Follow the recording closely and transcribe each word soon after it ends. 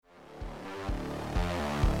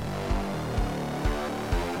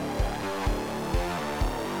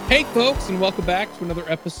Hey, folks, and welcome back to another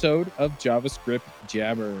episode of JavaScript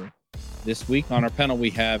Jabber. This week on our panel, we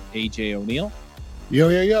have AJ O'Neill.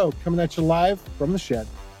 Yo, coming at you live from the shed.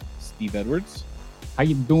 Steve Edwards. How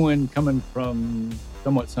you doing? Coming from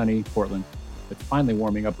somewhat sunny Portland. It's finally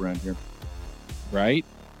warming up around here. Right.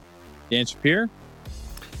 Dan Shapir.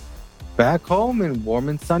 Back home in warm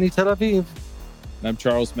and sunny Tel Aviv. And I'm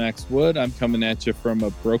Charles Max Wood. I'm coming at you from a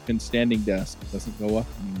broken standing desk. It doesn't go up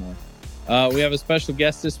anymore. We have a special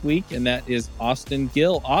guest this week, and that is Austin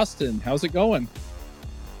Gill. Austin, how's it going?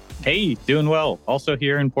 Hey, doing well. Also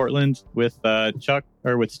here in Portland with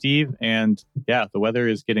with Steve, and yeah, the weather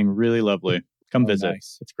is getting really lovely. Come visit.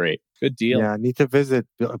 Nice. It's great. Good deal. Yeah, I need to visit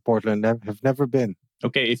Portland. I've never been.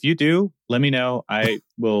 Okay, if you do, let me know. I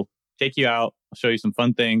will take you out. I'll show you some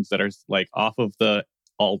fun things that are like off of the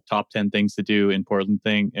all top 10 things to do in Portland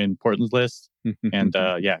list. And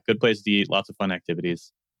yeah, good place to eat. Lots of fun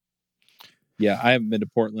activities. Yeah, I haven't been to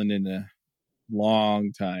Portland in a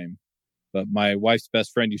long time, but my wife's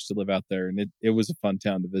best friend used to live out there, and it was a fun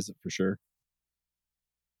town to visit for sure.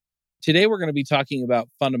 Today, we're going to be talking about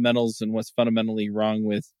fundamentals and what's fundamentally wrong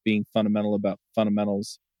with being fundamental about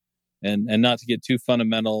fundamentals, and not to get too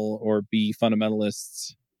fundamental or be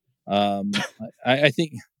fundamentalists. I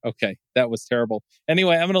think, okay, that was terrible.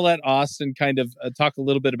 Anyway, I'm going to let Austin kind of talk a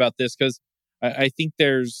little bit about this, because I think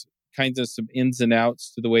there's kinds of some ins and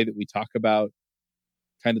outs to the way that we talk about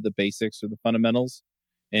kind of the basics or the fundamentals.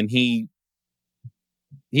 And he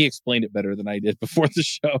explained it better than I did before the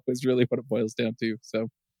show, is really what it boils down to. So,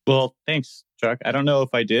 well, thanks, Chuck. I don't know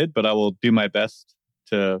if I did, but I will do my best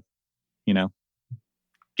to,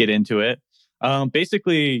 get into it.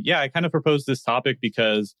 Basically, yeah, I kind of proposed this topic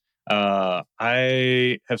because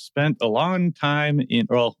I have spent a long time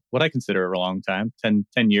what I consider a long time, 10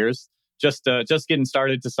 years, just getting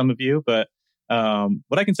started to some of you, but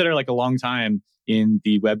what I consider like a long time in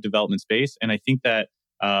the web development space. And I think that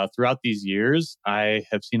throughout these years, I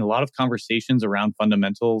have seen a lot of conversations around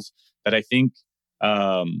fundamentals that I think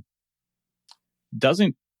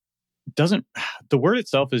doesn't the word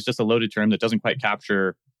itself is just a loaded term that doesn't quite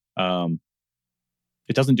capture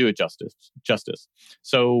it doesn't do it justice.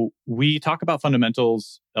 So we talk about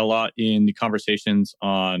fundamentals a lot in the conversations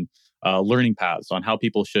on learning paths, on how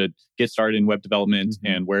people should get started in web development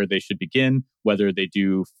and where they should begin, whether they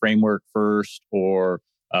do framework first or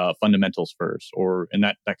fundamentals first, and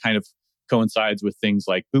that kind of coincides with things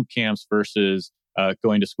like boot camps versus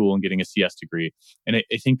going to school and getting a CS degree. And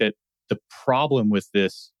I think that the problem with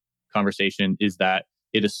this conversation is that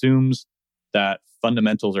it assumes that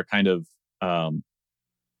fundamentals are kind of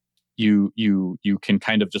you can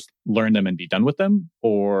kind of just learn them and be done with them,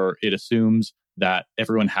 or it assumes that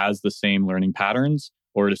everyone has the same learning patterns,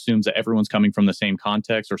 or it assumes that everyone's coming from the same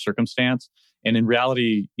context or circumstance. And in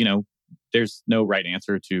reality, there's no right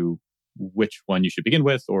answer to which one you should begin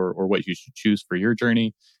with or what you should choose for your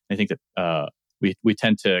journey. I think that we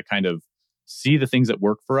tend to kind of see the things that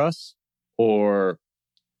work for us, or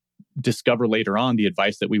discover later on the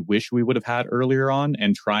advice that we wish we would have had earlier on,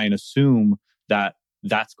 and try and assume that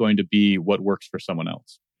that's going to be what works for someone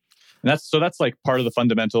else. And that's like part of the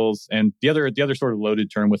fundamentals. And the other sort of loaded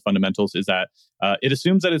term with fundamentals is that it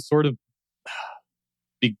assumes that it's sort of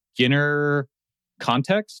beginner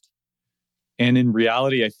context. And in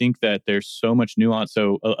reality, I think that there's so much nuance.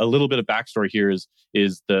 So a little bit of backstory here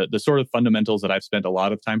is the sort of fundamentals that I've spent a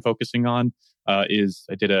lot of time focusing on. Is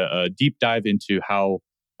I did a deep dive into how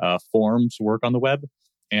forms work on the web,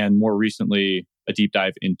 and more recently a deep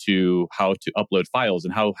dive into how to upload files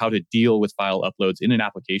and how to deal with file uploads in an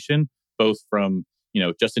application, both from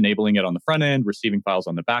just enabling it on the front end, receiving files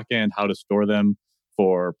on the back end, how to store them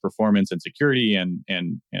for performance and security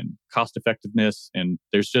and cost effectiveness. And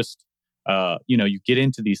there's just you get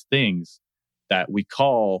into these things that we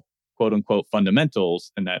call quote unquote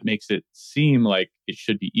fundamentals, and that makes it seem like it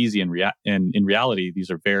should be easy. And in reality, these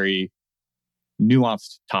are very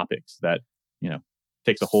nuanced topics that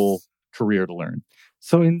takes a whole career to learn.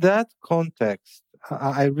 So in that context,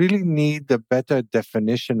 I really need a better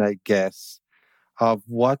definition, I guess, of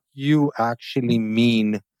what you actually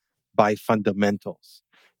mean by fundamentals.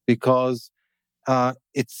 Because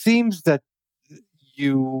it seems like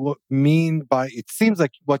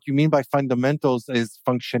what you mean by fundamentals is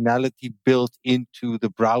functionality built into the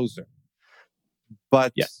browser.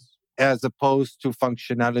 But yes, as opposed to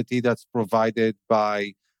functionality that's provided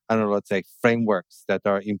by, let's say frameworks that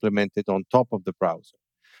are implemented on top of the browser.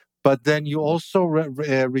 But then you also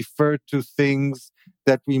refer to things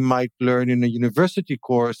that we might learn in a university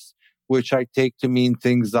course, which I take to mean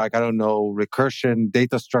things like, recursion,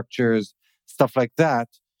 data structures, stuff like that,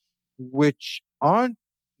 which aren't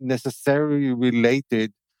necessarily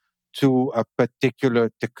related to a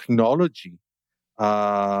particular technology.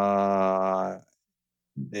 I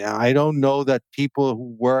don't know that people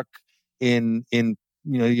who work in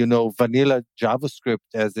vanilla JavaScript,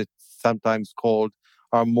 as it's sometimes called,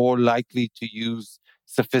 are more likely to use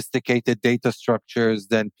sophisticated data structures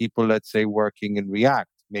than people, let's say, working in React.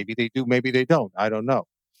 Maybe they do, maybe they don't. I don't know.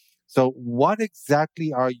 So, what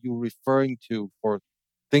exactly are you referring to or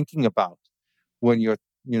thinking about when you're,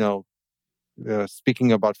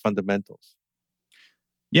 speaking about fundamentals?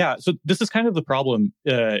 Yeah, so this is kind of the problem.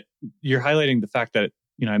 You're highlighting the fact that,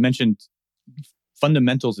 I mentioned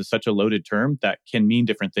fundamentals is such a loaded term that can mean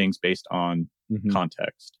different things based on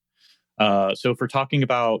context. So if we're talking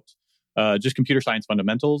about just computer science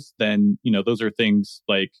fundamentals, then, those are things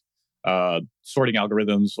like sorting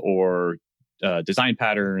algorithms or design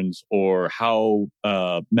patterns or how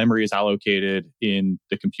memory is allocated in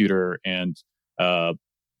the computer and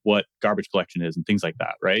what garbage collection is and things like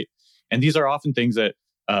that, right? And these are often things that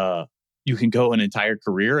you can go an entire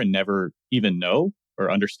career and never even know or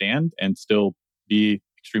understand and still be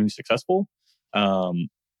extremely successful.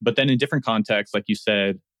 But then in different contexts, like you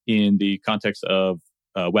said, in the context of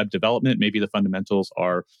web development, maybe the fundamentals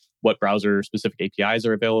are what browser-specific APIs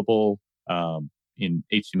are available in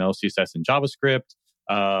HTML, CSS, and JavaScript.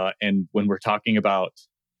 And when we're talking about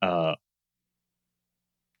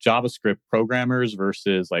JavaScript programmers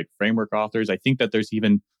versus like framework authors, I think that there's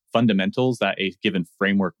even fundamentals that a given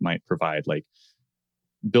framework might provide, like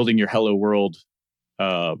building your Hello World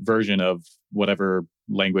version of whatever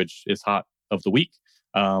language is hot of the week.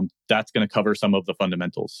 That's going to cover some of the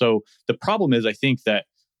fundamentals. So the problem is, I think that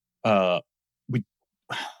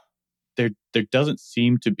there doesn't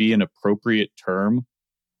seem to be an appropriate term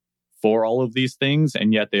for all of these things,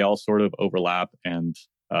 and yet they all sort of overlap. And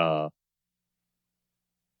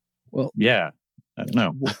yeah, I don't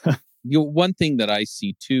know. One thing that I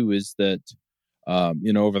see too is that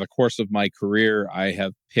over the course of my career, I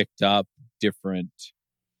have picked up different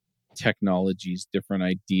technologies, different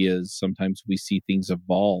ideas. Sometimes we see things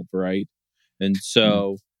evolve, right? And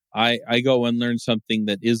so I go and learn something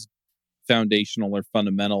that is foundational or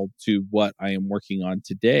fundamental to what I am working on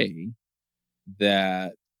today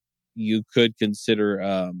that you could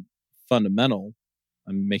consider fundamental.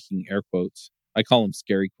 I'm making air quotes. I call them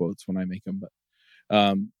scary quotes when I make them, but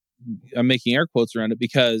I'm making air quotes around it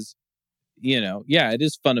because, it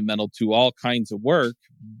is fundamental to all kinds of work,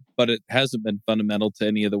 but it hasn't been fundamental to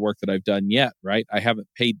any of the work that I've done yet, right? I haven't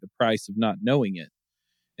paid the price of not knowing it.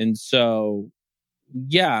 And so,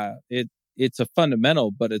 yeah, it's a fundamental,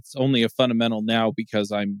 but it's only a fundamental now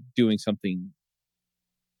because I'm doing something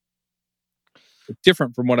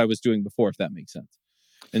different from what I was doing before, if that makes sense.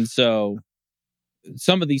 And so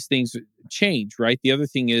some of these things change, right? The other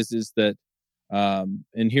thing is that,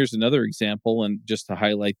 and here's another example, and just to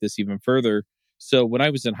highlight this even further. So when I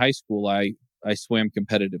was in high school, I swam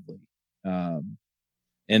competitively.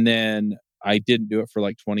 And then I didn't do it for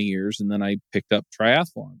like 20 years. And then I picked up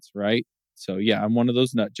triathlons, right? So yeah, I'm one of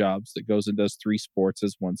those nut jobs that goes and does 3 sports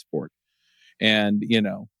as one sport. And,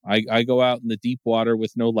 I go out in the deep water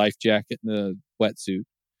with no life jacket and a wetsuit.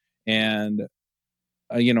 And,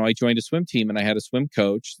 I joined a swim team and I had a swim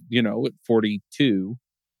coach, at 42,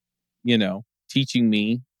 teaching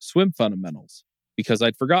me swim fundamentals because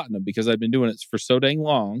I'd forgotten them because I'd been doing it for so dang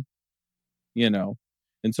long,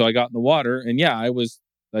 And so I got in the water and yeah,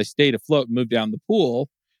 I stayed afloat and moved down the pool,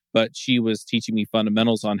 but she was teaching me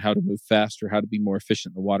fundamentals on how to move faster, how to be more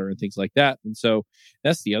efficient in the water and things like that. And so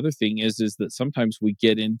that's the other thing is that sometimes we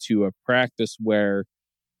get into a practice where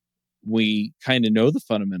we kind of know the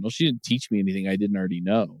fundamentals. She didn't teach me anything I didn't already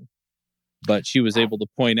know, but she was able to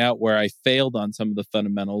point out where I failed on some of the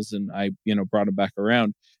fundamentals and I, brought them back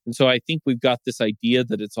around. And so I think we've got this idea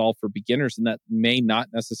that it's all for beginners, and that may not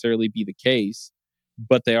necessarily be the case,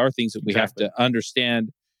 but they are things that we have to understand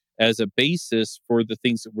as a basis for the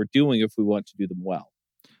things that we're doing if we want to do them well.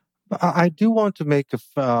 I do want to make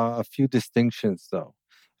a few distinctions, though.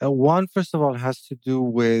 One, first of all, has to do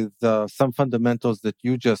with some fundamentals that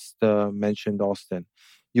you just mentioned, Austin.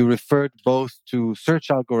 You referred both to search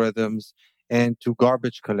algorithms and to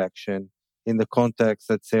garbage collection in the context,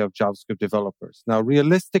 let's say, of JavaScript developers. Now,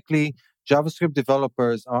 realistically, JavaScript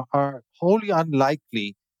developers are wholly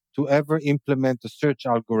unlikely to ever implement a search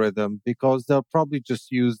algorithm because they'll probably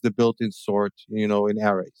just use the built-in sort, in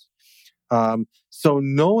arrays. So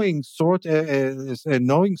knowing sorting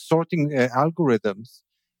algorithms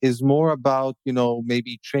is more about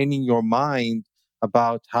maybe training your mind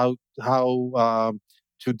about how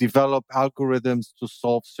to develop algorithms to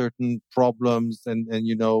solve certain problems and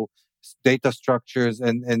data structures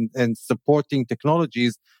and supporting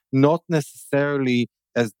technologies, not necessarily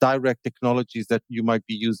as direct technologies that you might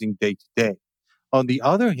be using day to day. On the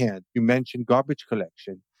other hand, you mentioned garbage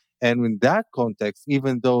collection. And in that context,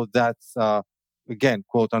 even though that's, again,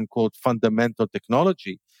 quote unquote, fundamental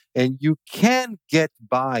technology, and you can get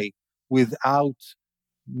by without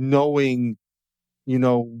knowing,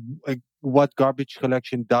 what garbage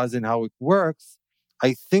collection does and how it works,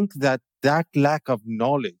 I think that lack of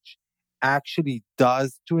knowledge actually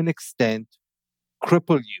does, to an extent,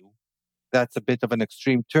 cripple you. That's a bit of an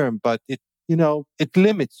extreme term, but it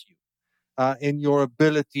limits you in your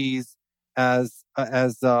abilities as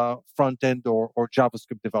a front end or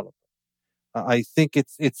JavaScript developer. I think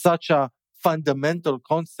it's such a fundamental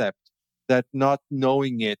concept that not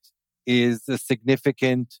knowing it is a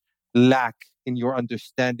significant lack in your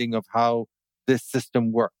understanding of how this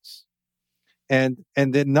system works. And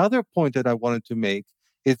another point that I wanted to make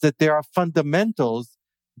is that there are fundamentals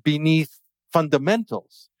beneath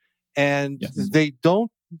fundamentals, and Yes. they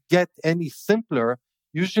don't get any simpler.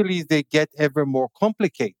 Usually they get ever more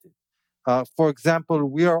complicated. For example,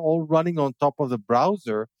 we are all running on top of the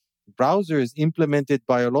browser. The browser is implemented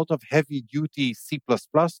by a lot of heavy duty C++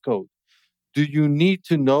 code. Do you need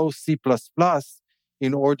to know C++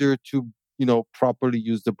 in order to, properly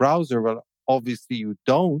use the browser? Well, obviously you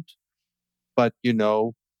don't, but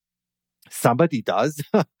somebody does.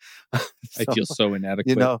 I feel so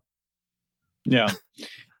inadequate. Yeah.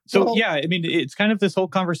 So Well- yeah, I mean, it's kind of this whole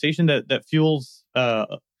conversation that fuels.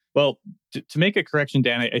 Well, to make a correction,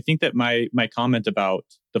 Dan, I think that my comment about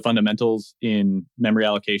the fundamentals in memory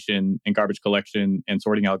allocation and garbage collection and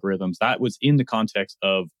sorting algorithms, that was in the context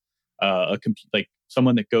of like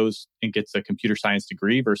someone that goes and gets a computer science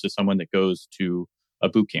degree versus someone that goes to a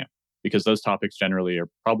boot camp, because those topics generally are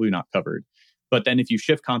probably not covered. But then if you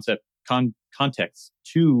shift context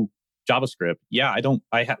to JavaScript,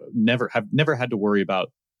 I have never had to worry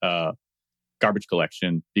about garbage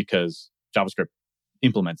collection because JavaScript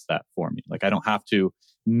implements that for me. Like I don't have to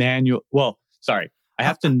I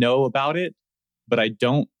have to know about it, but I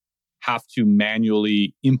don't have to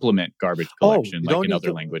manually implement garbage collection like in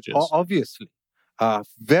other languages. Obviously.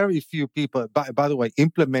 Very few people, by the way,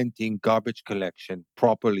 implementing garbage collection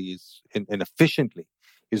properly and efficiently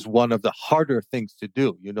is one of the harder things to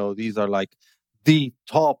do. These are like the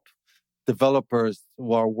top developers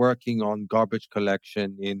who are working on garbage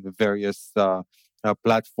collection in various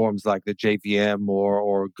platforms like the JVM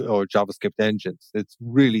or JavaScript engines. It's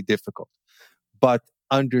really difficult. But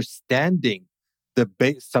understanding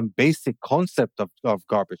some basic concept of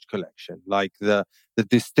garbage collection, like the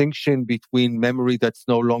distinction between memory that's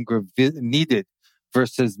no longer needed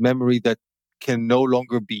versus memory that can no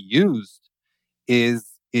longer be used, is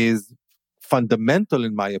fundamental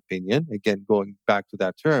in my opinion. Again, going back to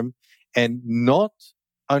that term, and not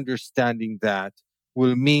understanding that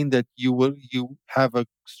will mean that you have a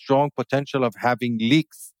strong potential of having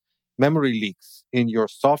memory leaks in your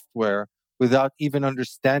software without even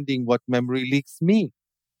understanding what memory leaks mean.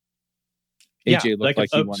 AJ looked like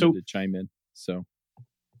he wanted to chime in, so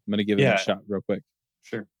I'm going to give him a shot real quick.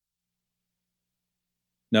 Sure.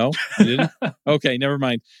 No, you didn't? Okay, never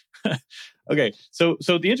mind. Okay, so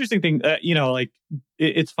the interesting thing,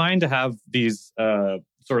 it's fine to have these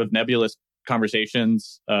sort of nebulous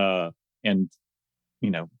conversations and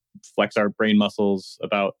flex our brain muscles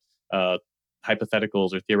about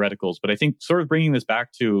hypotheticals or theoreticals. But I think sort of bringing this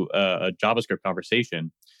back to a JavaScript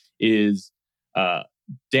conversation is,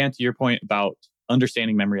 Dan, to your point about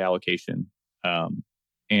understanding memory allocation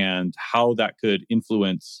and how that could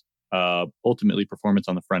influence ultimately performance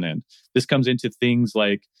on the front end. This comes into things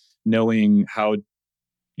like knowing how,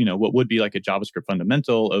 what would be like a JavaScript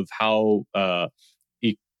fundamental of how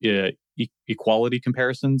equality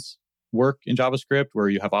comparisons work in JavaScript, where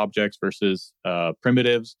you have objects versus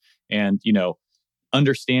primitives, and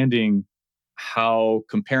understanding how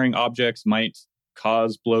comparing objects might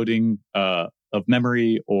cause bloating of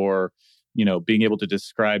memory, or being able to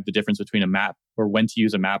describe the difference between a map or when to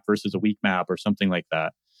use a map versus a weak map or something like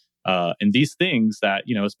that. And these things that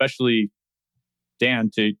especially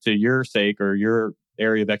Dan, to your sake or your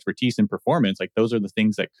area of expertise in performance, like those are the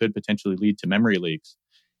things that could potentially lead to memory leaks.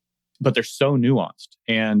 But they're so nuanced,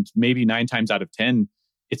 and maybe 9 times out of 10,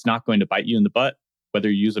 it's not going to bite you in the butt whether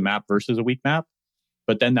you use a map versus a weak map.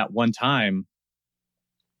 But then that one time,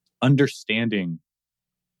 understanding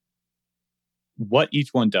what each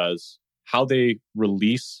one does, how they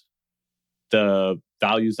release the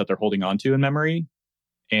values that they're holding onto in memory,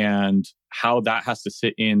 and how that has to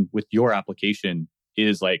sit in with your application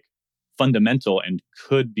is like fundamental and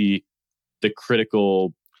could be the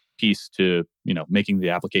critical piece to making the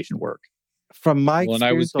application work. from my Well, and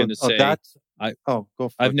I was experience going to on say, that. I- Go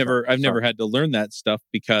for I've it. never Sorry. had to learn that stuff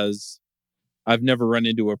because I've never run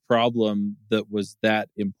into a problem that was that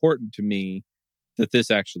important to me that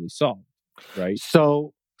this actually solved, right?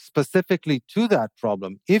 So specifically to that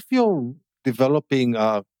problem, if you're developing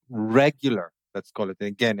a regular, let's call it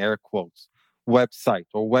again, air quotes, website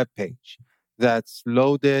or web page that's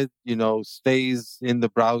loaded, stays in the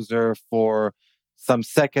browser for some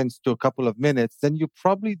seconds to a couple of minutes, then you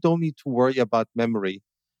probably don't need to worry about memory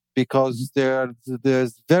because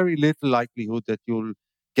there's very little likelihood that you'll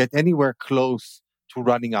get anywhere close to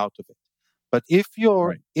running out of it. But if you're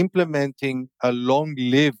Right. implementing a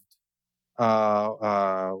long-lived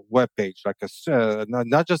web page, like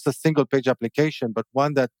not just a single page application, but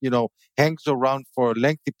one that hangs around for a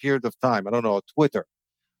lengthy period of time. I don't know, a Twitter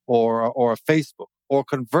or a Facebook, or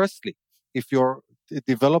conversely, if you're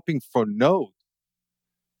developing for Node,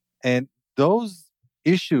 and those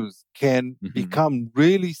issues can become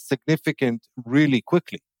really significant really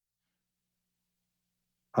quickly.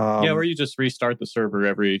 Or you just restart the server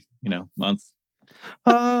every month.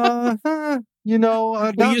 We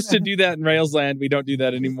used to do that in Railsland. We don't do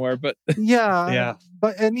that anymore, but yeah.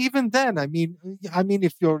 But and even then, I mean,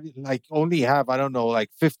 if you're like only have, I don't know, like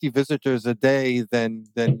 50 visitors a day, then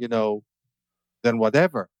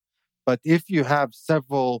whatever. But if you have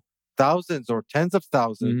several thousands or tens of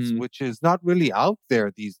thousands, which is not really out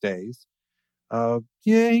there these days,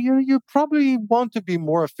 you probably want to be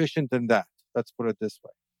more efficient than that. Let's put it this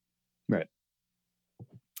way. Right.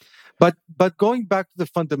 But going back to the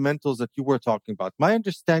fundamentals that you were talking about, my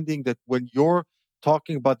understanding that when you're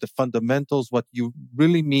talking about the fundamentals, what you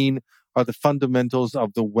really mean are the fundamentals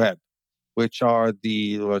of the web, which are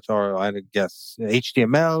I guess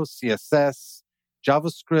HTML, CSS,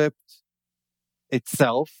 JavaScript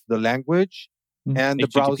itself, the language, and the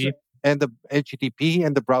HTTP. browser, and the HTTP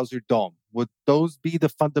and the browser DOM. Would those be the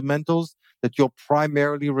fundamentals that you're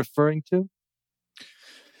primarily referring to?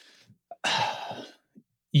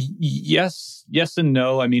 Yes and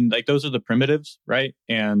no. I mean, like those are the primitives, right?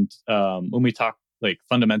 And when we talk like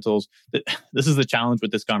fundamentals, this is the challenge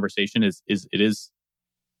with this conversation is it is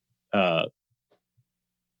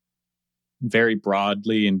very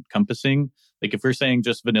broadly encompassing. Like if we're saying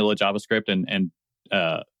just vanilla JavaScript and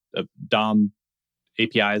DOM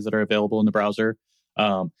APIs that are available in the browser,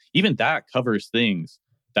 even that covers things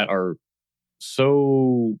that are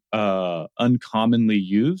so uncommonly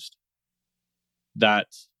used that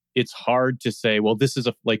it's hard to say, well, this is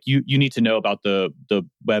you need to know about the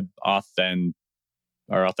web auth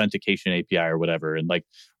or authentication API or whatever. And like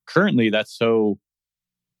currently that's so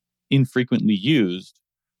infrequently used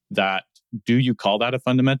that do you call that a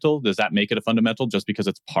fundamental? Does that make it a fundamental just because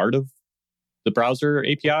it's part of the browser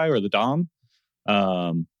API or the DOM?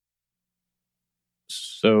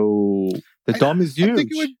 So the DOM is huge. I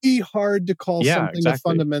think it would be hard to call something a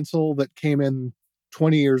fundamental that came in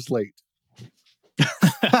 20 years late.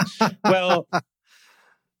 Well,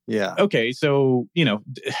 yeah. Okay, so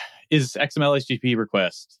is XML HTTP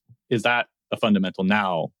request, is that a fundamental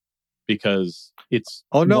now? Because it's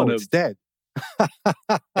it's dead.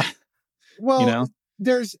 Well,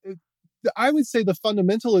 I would say the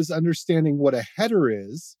fundamental is understanding what a header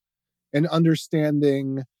is and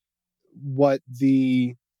understanding what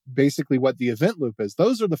the event loop is.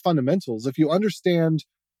 Those are the fundamentals. If you understand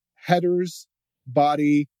headers,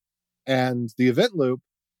 body, and the event loop,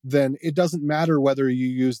 then it doesn't matter whether you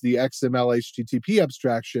use the XML HTTP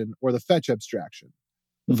abstraction or the fetch abstraction.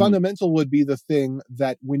 The fundamental would be the thing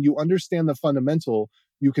that when you understand the fundamental,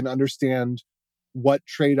 you can understand what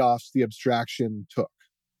trade-offs the abstraction took.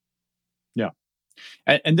 Yeah.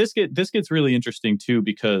 And this gets really interesting too,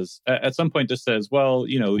 because at some point this says, well,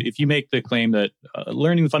 if you make the claim that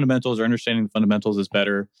learning the fundamentals or understanding the fundamentals is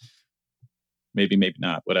better, maybe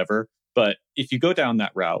not, whatever. But if you go down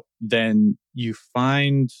that route, then you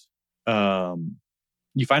find a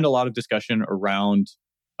lot of discussion around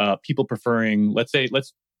people preferring, let's take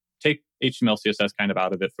HTML, CSS kind of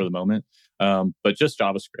out of it for the moment, but just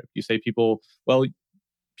JavaScript. You say people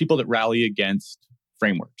that rally against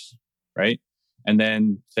frameworks, right? And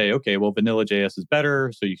then say, okay, well, vanilla JS is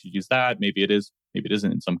better, so you should use that. Maybe it is, maybe it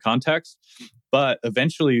isn't in some context. But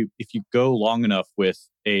eventually, if you go long enough with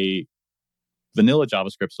a vanilla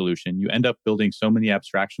JavaScript solution, you end up building so many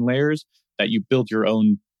abstraction layers that you build your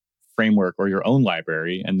own framework or your own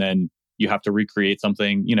library, and then you have to recreate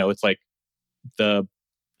something. It's like the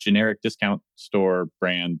generic discount store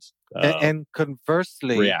brand. And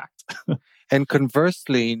conversely, React. And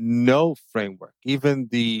conversely, no framework, even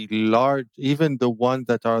the ones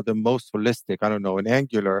that are the most holistic, I don't know, in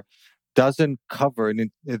Angular, doesn't cover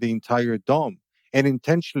the entire DOM, and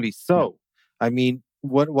intentionally so. I mean,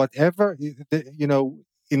 whatever,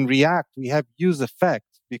 in React, we have use effect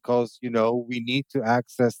because, we need to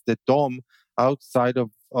access the DOM outside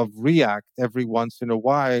of React every once in a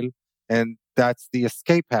while. And that's the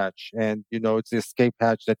escape hatch. And, it's the escape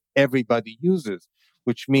hatch that everybody uses,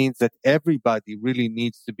 which means that everybody really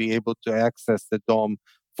needs to be able to access the DOM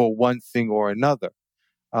for one thing or another.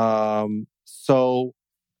 So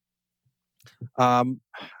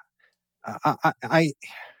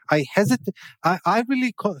I hesitate. I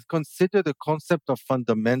really consider the concept of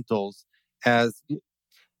fundamentals as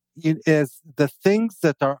the things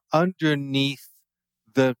that are underneath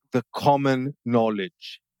the common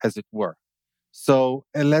knowledge, as it were. So,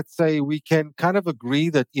 and let's say we can kind of agree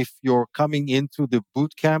that if you're coming into the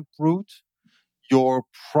bootcamp route, you're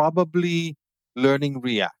probably learning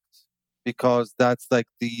React because that's like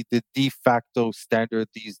the de facto standard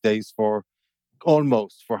these days for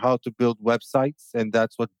how to build websites. And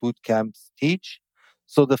that's what boot camps teach.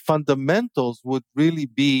 So the fundamentals would really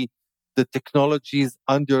be the technologies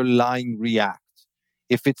underlying React.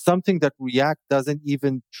 If it's something that React doesn't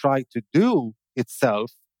even try to do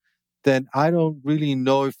itself, then I don't really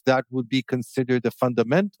know if that would be considered a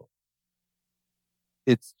fundamental.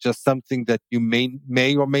 It's just something that you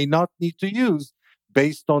may or may not need to use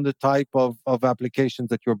based on the type of applications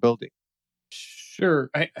that you're building. Sure.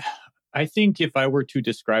 I think if I were to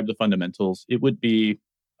describe the fundamentals, it would be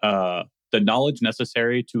the knowledge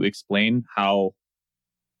necessary to explain how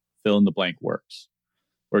fill in the blank works,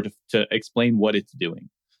 or to explain what it's doing.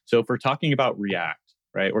 So if we're talking about React,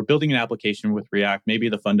 right, or building an application with React, maybe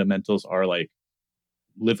the fundamentals are like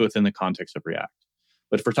live within the context of React.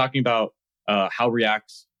 But if we're talking about how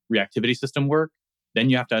React's reactivity system work, then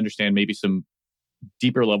you have to understand maybe some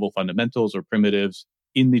deeper level fundamentals or primitives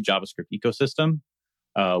in the JavaScript ecosystem,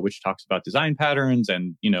 which talks about design patterns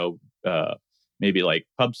and, maybe like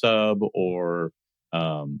PubSub or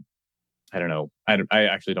I don't know. I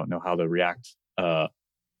actually don't know how the React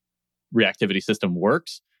reactivity system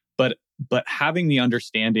works, but having the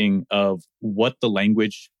understanding of what the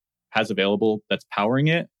language has available that's powering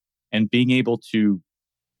it, and being able to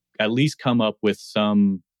at least come up with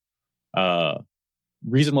some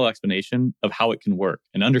reasonable explanation of how it can work,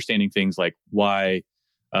 and understanding things like why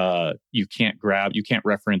you can't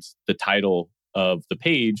reference the title of the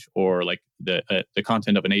page or like the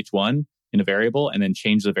content of an H1 in a variable and then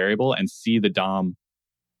change the variable and see the DOM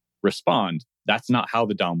respond. That's not how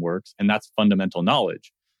the DOM works, and that's fundamental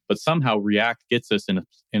knowledge. But somehow React gets us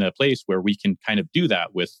in a place where we can kind of do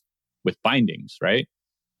that with bindings, right?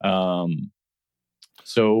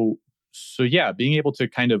 So yeah, being able to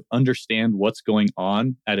kind of understand what's going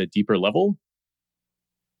on at a deeper level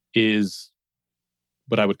is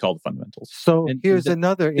what I would call the fundamentals. So And here's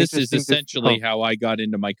another this interesting... is essentially how I got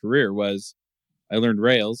into my career. Was I learned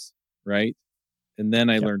Rails, right? And then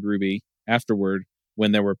I learned Ruby afterward,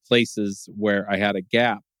 when there were places where I had a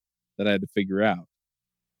gap that I had to figure out.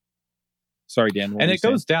 Sorry, Dan. And it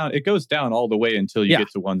goes down all the way until you get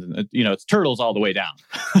to ones, it's turtles all the way down.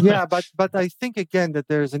 Yeah, but I think again that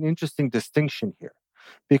there's an interesting distinction here,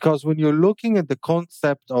 because when you're looking at the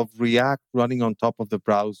concept of React running on top of the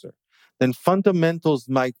browser, then fundamentals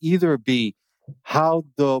might either be how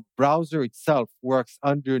the browser itself works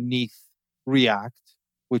underneath React,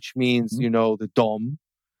 which means, the DOM,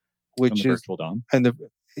 which and the is virtual DOM.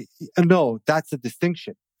 No, that's a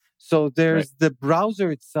distinction. So there's the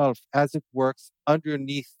browser itself as it works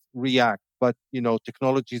underneath React, but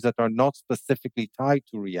technologies that are not specifically tied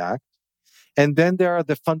to React. And then there are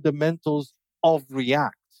the fundamentals of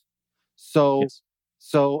React. So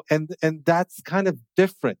and that's kind of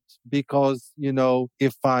different because,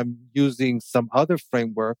 if I'm using some other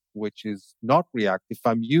framework, which is not React, if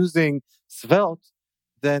I'm using Svelte,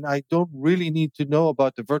 then I don't really need to know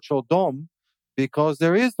about the virtual DOM because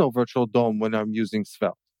there is no virtual DOM when I'm using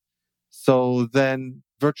Svelte. So then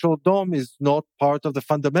virtual DOM is not part of the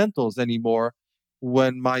fundamentals anymore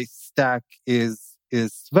when my stack is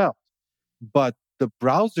Svelte, but the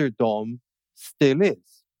browser DOM still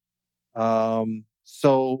is.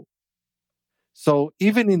 So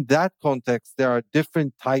even in that context, there are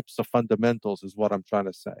different types of fundamentals, is what I'm trying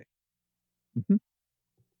to say. Mm-hmm.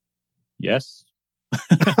 Yes.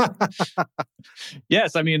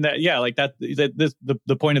 Yes, I mean that. Yeah, like that.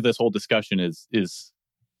 The point of this whole discussion is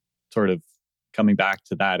sort of coming back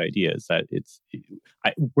to that idea, is that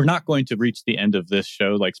we're not going to reach the end of this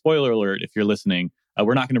show. Like, spoiler alert, if you're listening,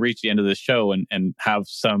 we're not going to reach the end of this show and have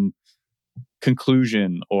some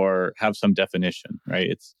conclusion or have some definition, right?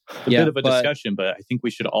 It's a bit of a discussion, but I think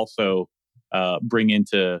we should also bring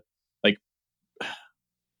into, like,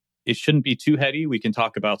 it shouldn't be too heady. We can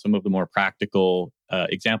talk about some of the more practical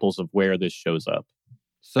examples of where this shows up.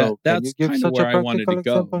 So can you That's give kind of such where a I wanted to practical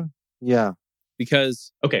go, example? Yeah.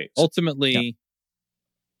 because Okay. ultimately,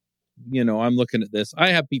 I'm looking at this. I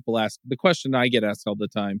have people ask the question I get asked all the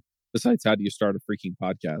time, besides how do you start a freaking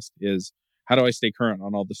podcast, is how do I stay current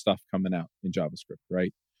on all the stuff coming out in JavaScript,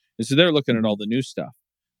 right? And so they're looking at all the new stuff,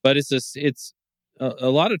 but it's a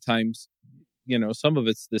lot of times, some of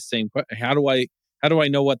it's the same question. How do I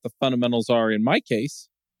know what the fundamentals are in my case,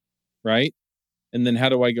 right? And then how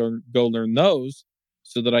do I go learn those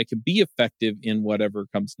so that I can be effective in whatever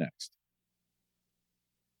comes next?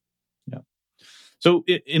 Yeah. So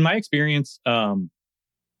in my experience, a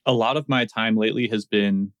lot of my time lately has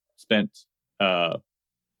been spent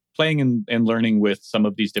playing and learning with some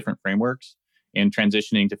of these different frameworks and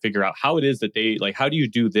transitioning to figure out how it is that how do you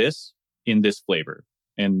do this in this flavor?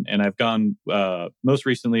 And I've gone most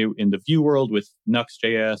recently in the Vue world with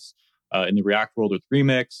Nux.js, in the React world with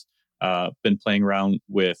Remix, been playing around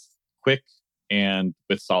with Quick and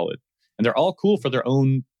with Solid. And they're all cool for their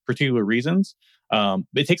own particular reasons.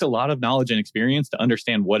 It takes a lot of knowledge and experience to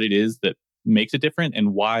understand what it is that makes it different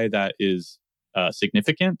and why that is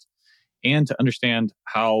significant, and to understand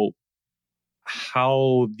how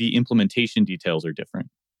the implementation details are different,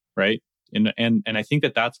 right? And I think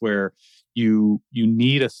that's where you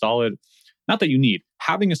need a solid, not that you need,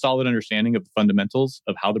 having a solid understanding of the fundamentals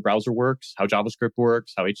of how the browser works, how JavaScript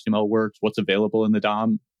works, how HTML works, what's available in the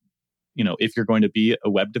DOM. If you're going to be a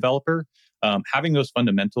web developer, having those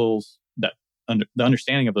fundamentals, the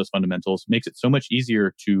understanding of those fundamentals makes it so much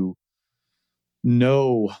easier to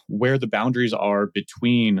know where the boundaries are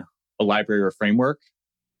between a library or framework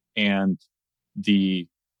and the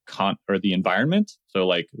the environment. So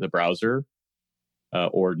like the browser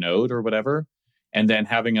or Node or whatever, and then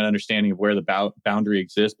having an understanding of where the boundary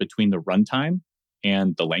exists between the runtime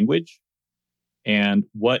and the language, and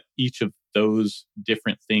what each of those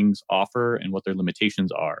different things offer and what their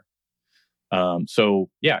limitations are. So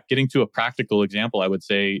yeah, getting to a practical example, I would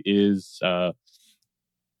say is, I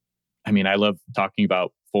love talking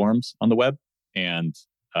about forms on the web and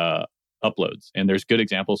uploads, and there's good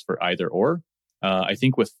examples for either or. I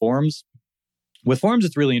think with forms,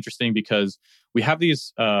 it's really interesting because we have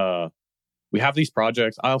these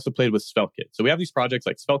projects. I also played with SvelteKit, so we have these projects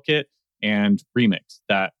like SvelteKit and Remix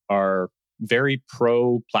that are very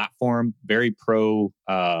pro platform, very pro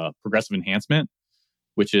progressive enhancement,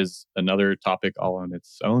 which is another topic all on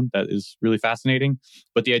its own that is really fascinating.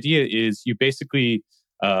 But the idea is you basically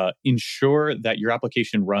ensure that your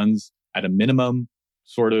application runs at a minimum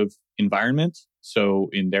sort of environment. So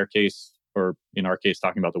in their case, or in our case,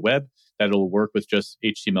 talking about the web, that it'll work with just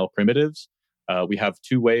HTML primitives. We have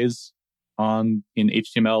two ways in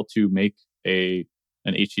HTML to make an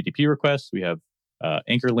HTTP request. We have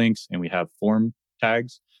anchor links and we have form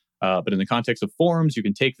tags. But in the context of forms, you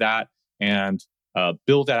can take that and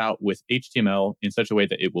build that out with HTML in such a way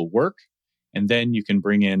that it will work. And then you can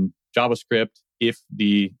bring in JavaScript if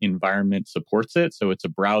the environment supports it. So it's a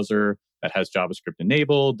browser that has JavaScript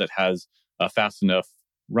enabled, that has a fast enough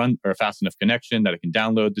connection that it can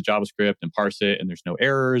download the JavaScript and parse it, and there's no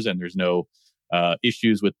errors and there's no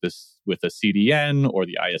issues with a CDN or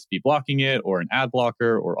the ISP blocking it or an ad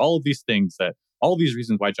blocker or all of these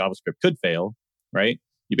reasons why JavaScript could fail, right?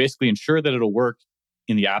 You basically ensure that it'll work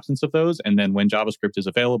in the absence of those, and then when JavaScript is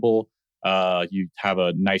available, you have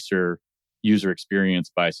a nicer user experience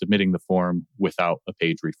by submitting the form without a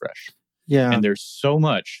page refresh. Yeah, and there's so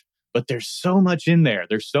much in there.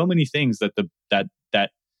 There's so many things that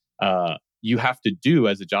you have to do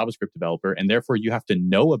as a JavaScript developer, and therefore you have to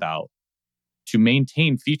know about to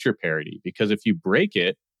maintain feature parity. Because if you break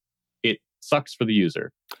it, it sucks for the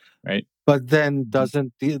user, right? but then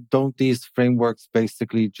don't these frameworks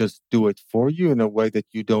basically just do it for you in a way that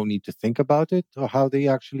you don't need to think about it or how they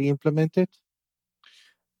actually implement it?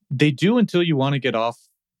 They do, until you want to get off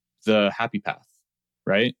the happy path,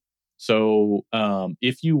 right? So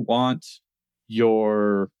if you want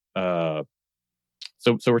your so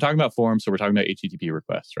we're talking about forms, so we're talking about HTTP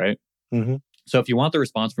requests, right? Mm-hmm. So if you want the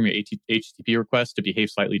response from your HTTP request to behave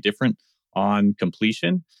slightly different on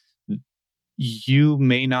completion, you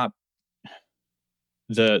may not,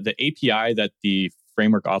 the API that the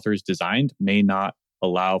framework authors designed may not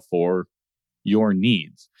allow for your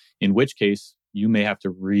needs, in which case you may have to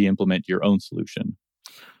re-implement your own solution.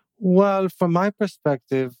 Well, from my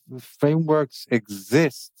perspective, frameworks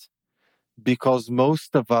exist because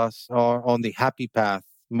most of us are on the happy path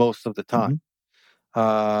most of the time.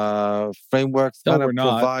 Frameworks Till kind of we're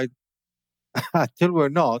not. provide till we're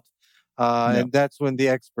not, No. and that's when the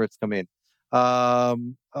experts come in.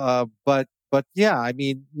 But But yeah, I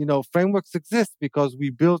mean, frameworks exist because we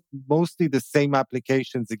built mostly the same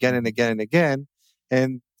applications again and again and again.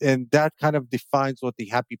 And that kind of defines what the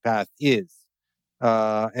happy path is.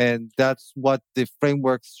 And that's what the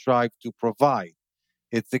frameworks strive to provide.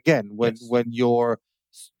 It's again, when you're,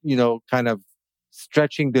 kind of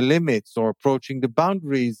stretching the limits or approaching the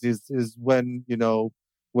boundaries is when,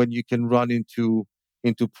 when you can run into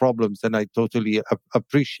problems. And I totally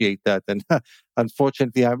appreciate that. And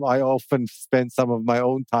unfortunately, I often spend some of my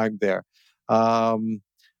own time there.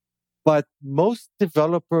 But most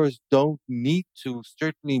developers don't need to,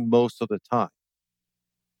 certainly most of the time.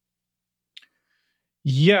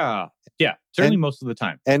 Yeah, certainly most of the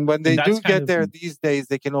time. And when they do get there these days,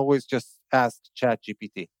 they can always just ask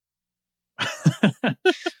ChatGPT.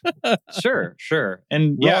 Sure.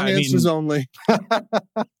 And wrong answers only.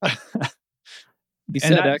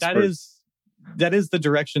 That is the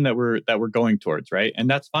direction that we're going towards, right? And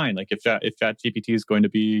that's fine. Like if ChatGPT is going to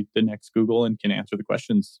be the next Google and can answer the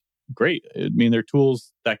questions, great. I mean, they're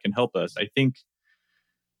tools that can help us. I think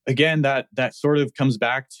again that sort of comes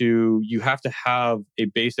back to you have to have a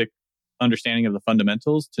basic understanding of the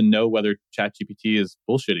fundamentals to know whether ChatGPT is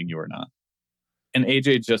bullshitting you or not. And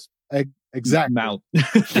AJ just exactly.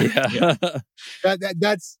 Yeah.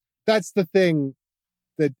 That's the thing.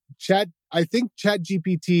 That I think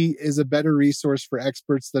ChatGPT is a better resource for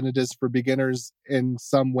experts than it is for beginners in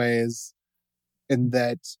some ways, in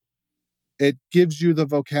that it gives you the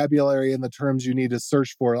vocabulary and the terms you need to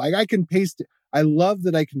search for. Like I love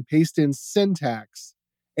that I can paste in syntax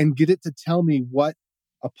and get it to tell me what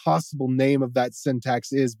a possible name of that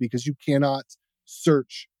syntax is, because you cannot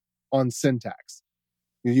search on syntax.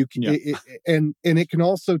 You can, and it can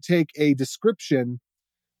also take a description.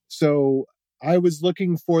 So I was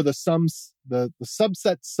looking for the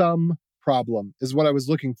subset sum problem is what I was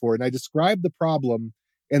looking for. And I described the problem,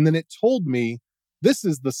 and then it told me this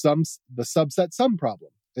is the subset sum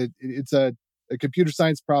problem. It's a computer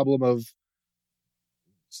science problem of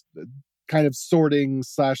kind of sorting /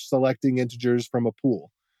 selecting integers from a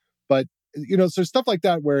pool. But, so stuff like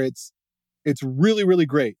that where it's really, really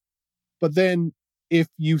great. But then if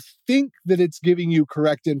you think that it's giving you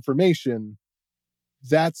correct information,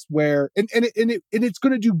 that's where, and it's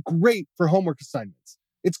going to do great for homework assignments.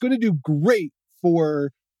 It's going to do great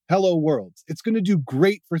for Hello Worlds. It's going to do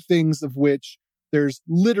great for things of which there's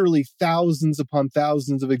literally thousands upon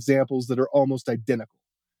thousands of examples that are almost identical.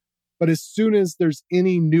 But as soon as there's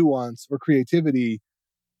any nuance or creativity,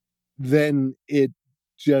 then it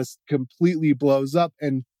just completely blows up.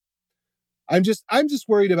 And I'm just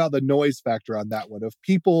worried about the noise factor on that one, of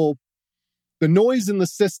people, the noise in the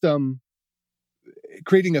system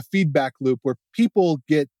creating a feedback loop where people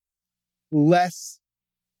get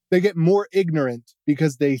more ignorant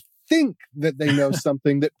because they think that they know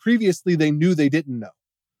something that previously they knew they didn't know.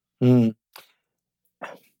 Mm.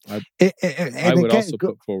 I would also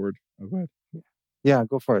put forward. Oh, go ahead. Yeah,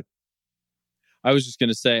 go for it. I was just going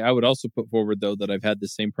to say, I would also put forward, though, that I've had the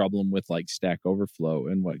same problem with like Stack Overflow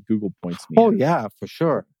and what Google points me at. Yeah, for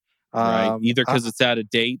sure. Right. Either because it's out of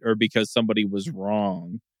date or because somebody was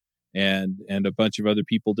wrong. And a bunch of other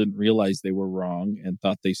people didn't realize they were wrong and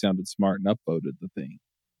thought they sounded smart and upvoted the thing.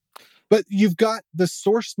 But you've got the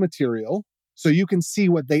source material, so you can see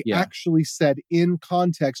what they actually said in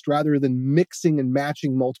context rather than mixing and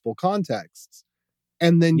matching multiple contexts.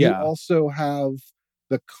 And then you also have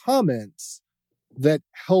the comments that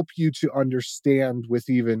help you to understand with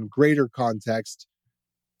even greater context.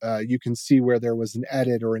 You can see where there was an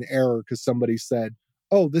edit or an error because somebody said,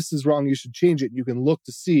 oh, this is wrong, you should change it. And you can look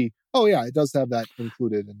to see, oh yeah, it does have that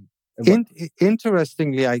included.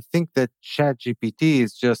 Interestingly, I think that ChatGPT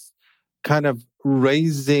is just kind of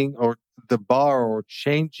raising or the bar or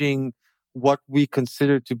changing what we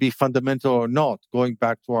consider to be fundamental or not, going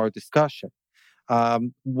back to our discussion.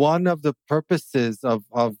 One of the purposes of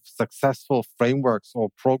successful frameworks or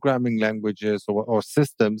programming languages or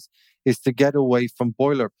systems is to get away from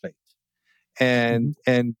boilerplate. And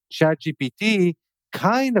ChatGPT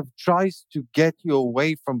kind of tries to get you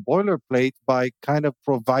away from boilerplate by kind of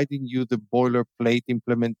providing you the boilerplate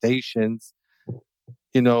implementations,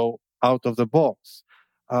 out of the box.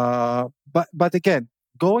 But again,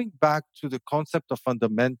 going back to the concept of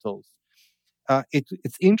fundamentals,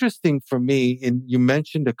 it's interesting for me, and you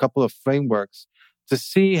mentioned a couple of frameworks, to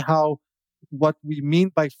see how what we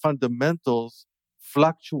mean by fundamentals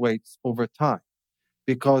fluctuates over time.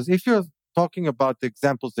 Because if you're talking about the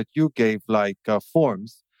examples that you gave, like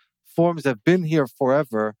forms have been here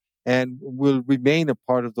forever and will remain a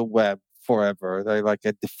part of the web forever. They're like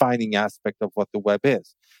a defining aspect of what the web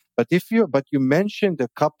is. But you mentioned a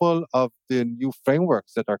couple of the new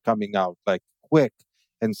frameworks that are coming out, like Quick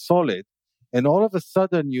and Solid, and all of a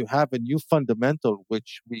sudden you have a new fundamental,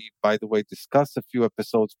 which we, by the way, discussed a few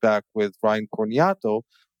episodes back with Ryan Corniato,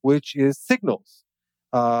 which is signals.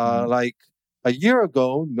 Like a year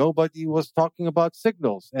ago, nobody was talking about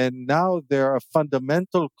signals, and now they're a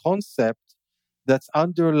fundamental concept that's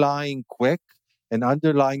underlying Quick and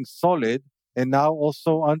underlying Solid, and now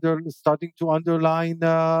also starting to underline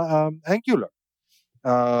Angular.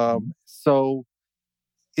 So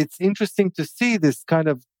it's interesting to see this kind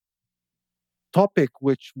of topic,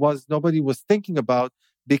 which nobody was thinking about,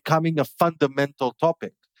 becoming a fundamental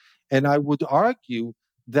topic. And I would argue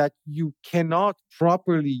that you cannot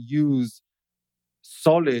properly use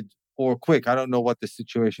Solid or Quick. I don't know what the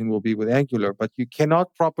situation will be with Angular, but you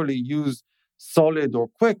cannot properly use Solid or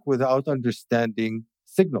Quick without understanding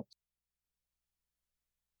signals.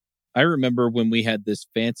 I remember when we had this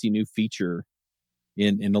fancy new feature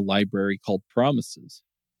in a library called promises,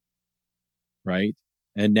 right?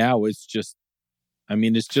 And now it's just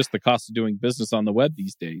the cost of doing business on the web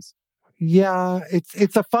these days. Yeah,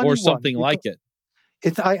 it's a funny one. Or something like it.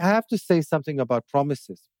 I have to say something about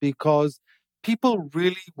promises, because people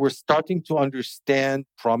really were starting to understand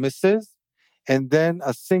promises, and then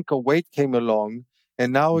async await came along,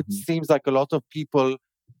 and now it seems like a lot of people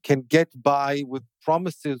can get by with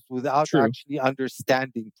promises without actually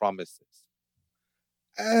understanding promises.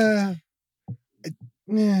 Until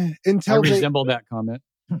I resemble that comment.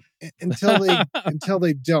 Until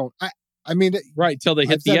they don't. I mean, right, till they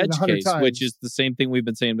hit the edge case, which is the same thing we've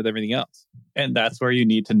been saying with everything else. And that's where you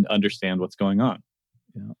need to understand what's going on.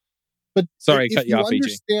 Yeah. But sorry, I cut you off,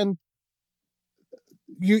 AJ.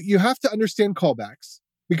 You have to understand callbacks,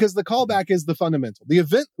 because the callback is the fundamental. The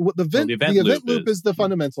event loop is the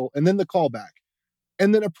fundamental, and then the callback.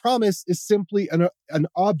 And then a promise is simply an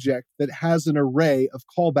object that has an array of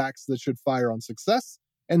callbacks that should fire on success,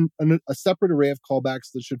 and a separate array of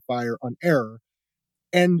callbacks that should fire on error.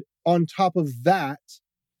 And on top of that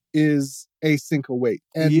is async await.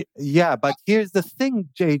 And yeah, but here's the thing,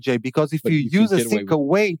 JJ, because if you use async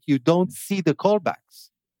await, you don't see the callbacks.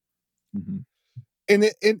 And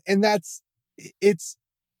that's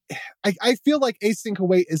I feel like async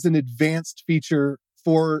await is an advanced feature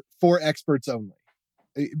for experts only,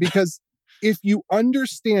 because if you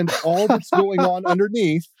understand all that's going on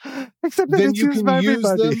underneath, then you can use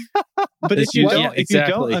them. But if you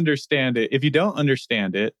don't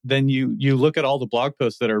understand it, then you look at all the blog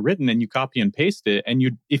posts that are written and you copy and paste it.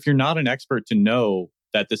 And if you're not an expert to know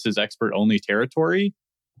that this is expert only territory,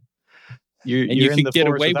 you can get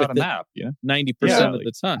away with a map. 90% of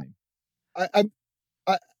the time.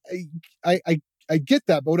 I get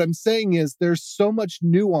that, but what I'm saying is there's so much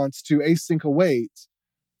nuance to async await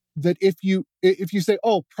that if you say,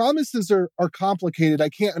 oh, promises are complicated, I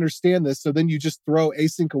can't understand this, so then you just throw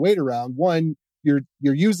async await around. One, you're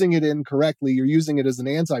using it incorrectly, you're using it as an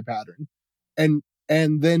anti-pattern. And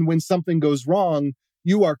then when something goes wrong,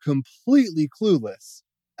 you are completely clueless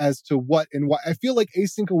as to what and why. I feel like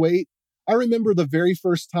async await, I remember the very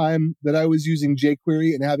first time that I was using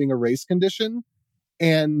jQuery and having a race condition.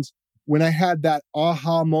 And when I had that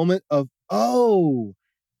aha moment of, oh,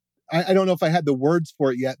 I don't know if I had the words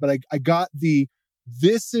for it yet, but I got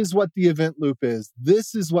this is what the event loop is.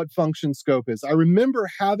 This is what function scope is. I remember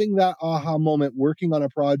having that aha moment working on a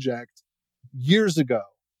project years ago.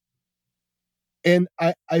 And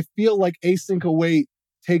I feel like async await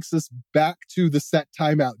takes us back to the set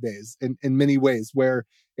timeout days in many ways, where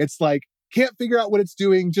it's like, can't figure out what it's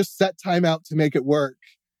doing, just set timeout to make it work.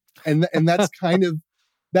 And that's kind of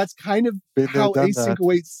how async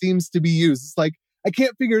await seems to be used. It's like, I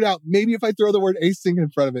can't figure it out. Maybe if I throw the word async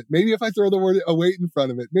in front of it. Maybe if I throw the word await in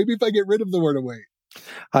front of it. Maybe if I get rid of the word await.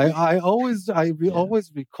 I always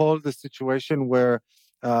recall the situation where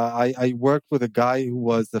I worked with a guy who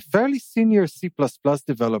was a fairly senior C++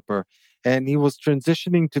 developer, and he was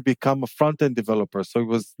transitioning to become a front-end developer. So he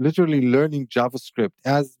was literally learning JavaScript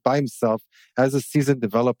by himself as a seasoned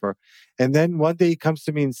developer. And then one day he comes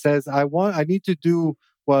to me and says, I need to do,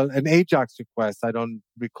 an AJAX request. I don't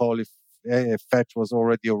recall if fetch was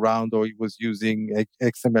already around or he was using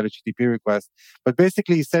XML HTTP request. But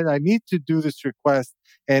basically he said, I need to do this request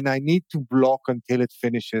and I need to block until it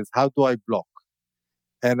finishes. How do I block?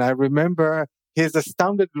 And I remember his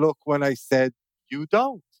astounded look when I said, you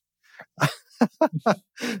don't.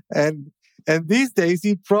 and these days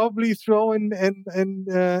he'd probably throw an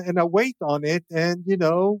await on it and,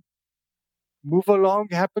 move along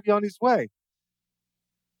happily on his way.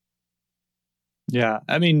 Yeah,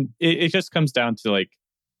 I mean, it just comes down to, like,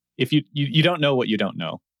 if you don't know what you don't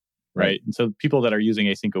know. right? And so people that are using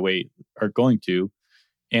async await are going to,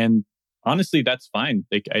 and honestly, that's fine.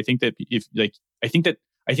 Like, I think that I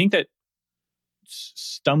think that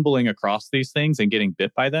stumbling across these things and getting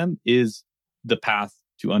bit by them is the path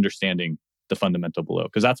to understanding the fundamental below,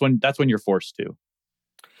 because that's when you're forced to.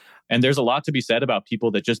 And there's a lot to be said about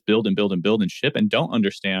people that just build and build and build and ship and don't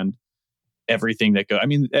understand everything that goes. I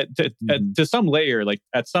mean, to some layer, like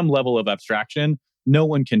at some level of abstraction, no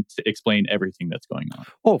one can explain everything that's going on.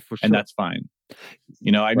 Oh, for sure. And that's fine.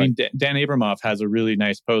 You know, I mean, Dan Abramoff has a really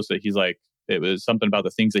nice post that he's like, it was something about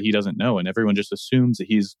the things that he doesn't know. And everyone just assumes that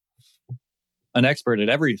he's an expert at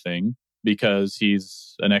everything because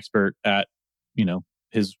he's an expert at, you know,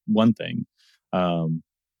 his one thing.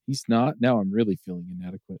 He's not. Now I'm really feeling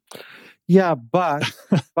inadequate. Yeah, but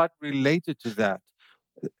related to that,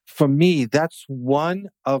 for me, that's one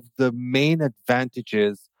of the main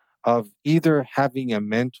advantages of either having a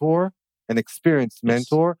mentor, an experienced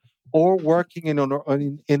mentor, or working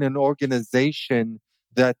in an organization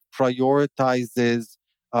that prioritizes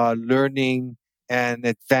learning and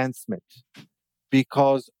advancement.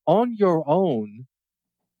 Because on your own,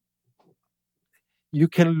 you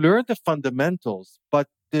can learn the fundamentals, but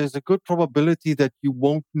there's a good probability that you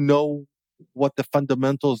won't know what the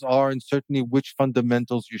fundamentals are and certainly which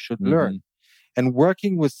fundamentals you should learn. And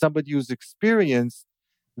working with somebody who's experienced,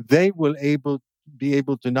 they will be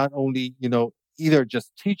able to not only, you know, either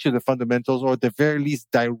just teach you the fundamentals or at the very least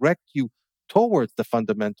direct you towards the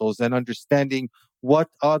fundamentals and understanding what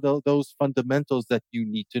are those fundamentals that you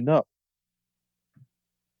need to know.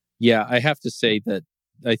 Yeah, I have to say that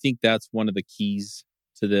I think that's one of the keys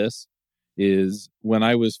to this is when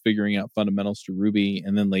I was figuring out fundamentals to Ruby,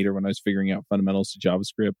 and then later when I was figuring out fundamentals to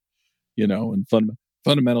JavaScript, you know, and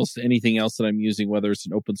fundamentals to anything else that I'm using, whether it's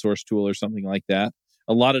an open source tool or something like that.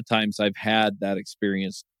 A lot of times I've had that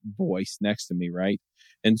experienced voice next to me, right?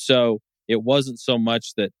 And so it wasn't so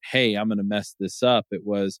much that, hey, I'm going to mess this up. It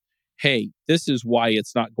was, hey, this is why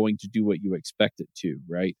it's not going to do what you expect it to,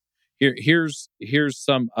 right? Here's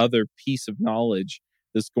some other piece of knowledge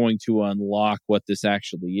that's going to unlock what this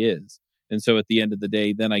actually is. And so at the end of the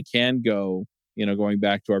day, then I can go, you know, going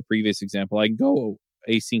back to our previous example, I can go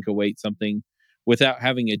async await something without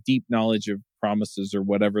having a deep knowledge of promises or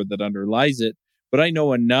whatever that underlies it. But I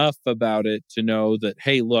know enough about it to know that,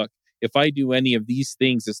 hey, look, if I do any of these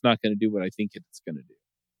things, it's not going to do what I think it's going to do.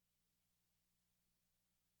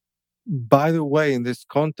 By the way, in this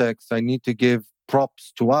context, I need to give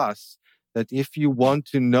props to us that if you want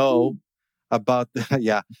to know about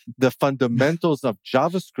the fundamentals of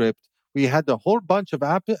JavaScript, we had a whole bunch of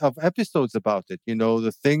episodes about it. You know,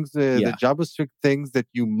 the things, the JavaScript things that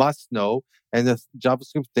you must know and the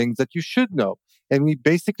JavaScript things that you should know. And we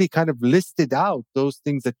basically kind of listed out those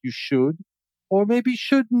things that you should or maybe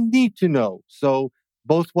shouldn't need to know. So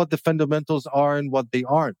both what the fundamentals are and what they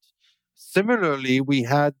aren't. Similarly, we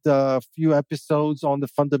had a few episodes on the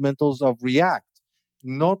fundamentals of React,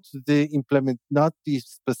 not the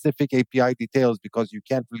specific API details, because you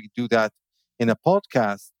can't really do that in a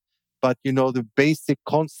podcast, but, you know, the basic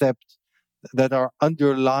concepts that are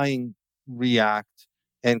underlying React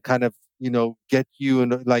and kind of, you know, get you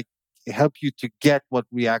and like help you to get what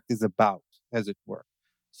React is about, as it were.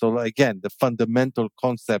 So again, the fundamental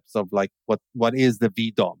concepts of like what is the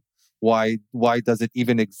VDOM? Why does it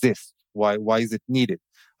even exist? Why is it needed?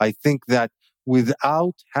 I think that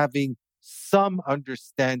without having some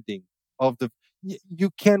understanding of you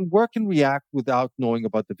can work in React without knowing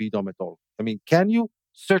about the VDOM at all. I mean, can you?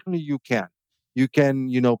 Certainly you can. You can,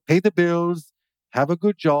 you know, pay the bills, have a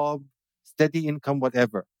good job, steady income,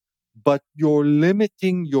 whatever. But you're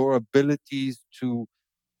limiting your abilities to,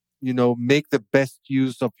 you know, make the best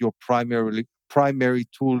use of your primary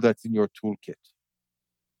tool that's in your toolkit.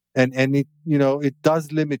 And it, you know, it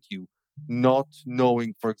does limit you not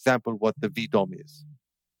knowing, for example, what the VDOM is.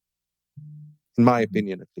 In my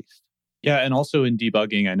opinion, at least. Yeah, and also in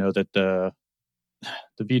debugging, I know that the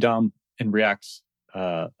VDOM in React's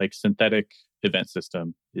like synthetic event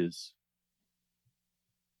system is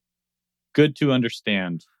good to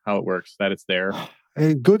understand how it works, that it's there.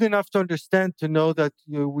 Good enough to understand, to know that,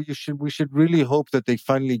 you know, we should really hope that they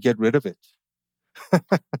finally get rid of it.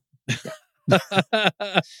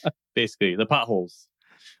 Basically, the potholes.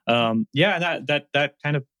 That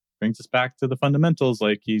kind of brings us back to the fundamentals.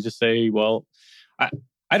 Like, you just say, well,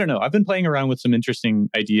 I don't know. I've been playing around with some interesting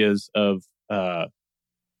ideas of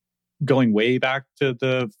going way back to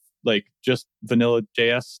the like just vanilla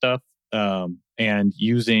JS stuff, and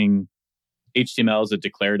using HTML as a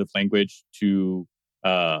declarative language to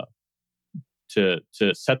set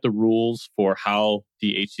the rules for how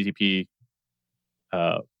the HTTP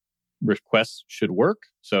requests should work.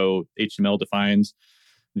 So HTML defines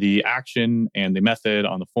the action and the method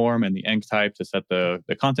on the form and the env type to set the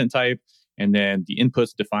content type. And then the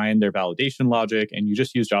inputs define their validation logic. And you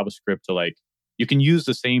just use JavaScript to you can use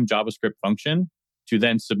the same JavaScript function to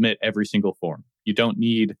then submit every single form. You don't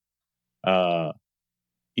need, I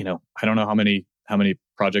don't know how many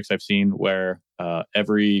projects I've seen where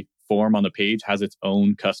every form on the page has its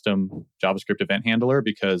own custom JavaScript event handler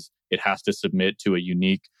because it has to submit to a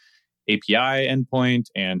unique API endpoint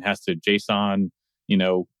and has to JSON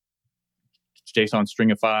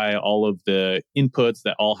stringify all of the inputs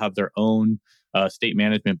that all have their own state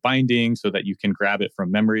management binding so that you can grab it from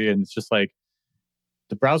memory. And it's just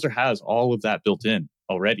the browser has all of that built in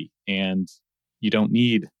already, and you don't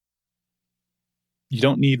need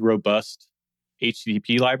robust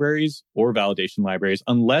HTTP libraries or validation libraries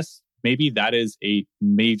unless maybe that is a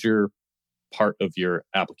major part of your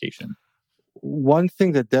application. One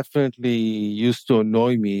thing that definitely used to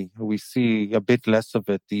annoy me, we see a bit less of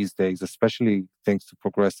it these days, especially thanks to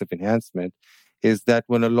progressive enhancement, is that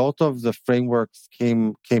when a lot of the frameworks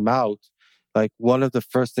came out, one of the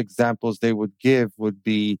first examples they would give would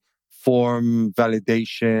be form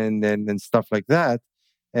validation and stuff like that.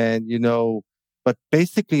 And, but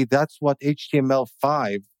basically that's what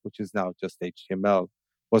HTML5, which is now just HTML,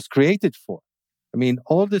 was created for. I mean,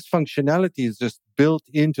 all this functionality is just built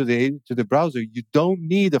into the browser. You don't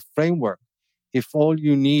need a framework if all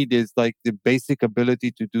you need is the basic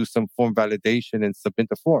ability to do some form validation and submit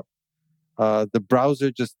a form. The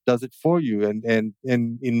browser just does it for you, and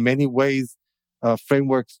in many ways,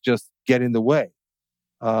 frameworks just get in the way.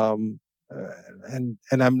 And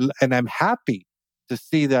I'm happy to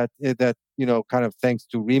see that kind of thanks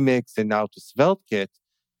to Remix and now to SvelteKit,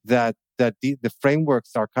 that the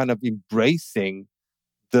frameworks are kind of embracing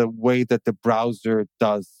the way that the browser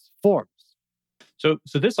does forms. So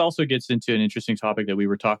this also gets into an interesting topic that we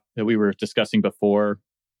were discussing before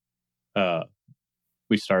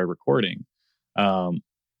we started recording, and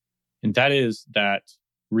that is that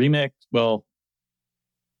Remix. Well,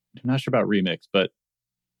 I'm not sure about Remix, but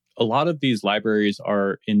a lot of these libraries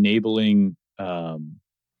are enabling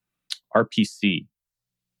RPC,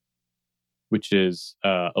 which is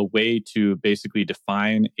a way to basically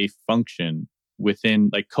define a function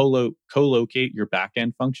within, co-locate your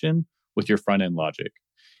backend function with your front end logic.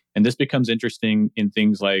 And this becomes interesting in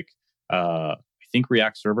things like, I think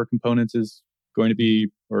React Server Components is going to be,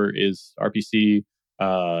 or is RPC.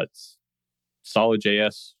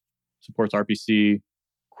 Solid.js supports RPC.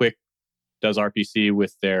 Quick does RPC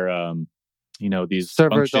with their, these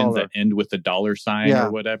server functions that end with the $sign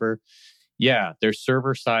or whatever. Yeah, they're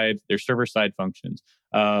server side functions.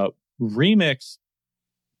 Remix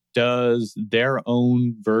does their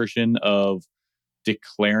own version of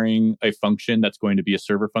declaring a function that's going to be a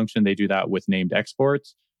server function. They do that with named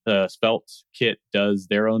exports. The SvelteKit does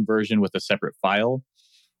their own version with a separate file.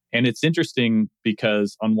 And it's interesting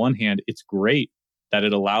because on one hand, it's great that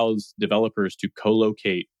it allows developers to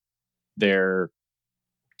co-locate their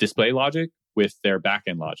display logic with their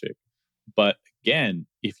backend logic. But again,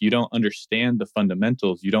 if you don't understand the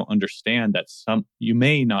fundamentals, you don't understand that you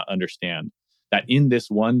may not understand that in this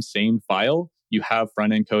one same file, you have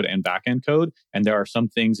front end code and back end code. And there are some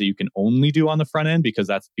things that you can only do on the front end because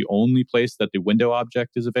that's the only place that the window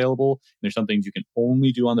object is available. And there's some things you can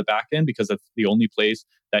only do on the back end because that's the only place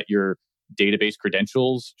that your database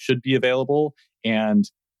credentials should be available. And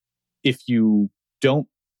if you don't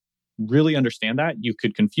really understand that, you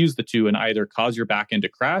could confuse the two and either cause your back end to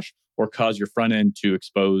crash or cause your front end to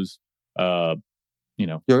expose your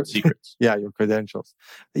secrets. Yeah, your credentials.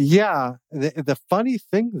 Yeah. The funny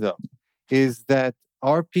thing though is that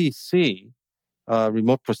RPC,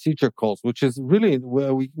 remote procedure calls, which is really,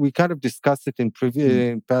 we kind of discussed it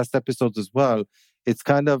in past episodes as well. It's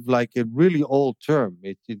kind of like a really old term.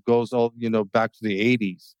 It goes all, back to the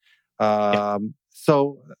 80s.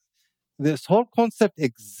 So this whole concept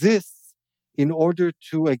exists in order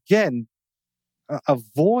to, again,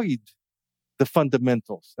 avoid the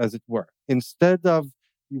fundamentals, as it were. Instead of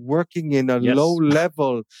working in a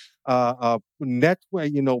low-level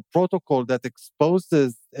network, protocol that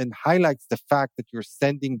exposes and highlights the fact that you're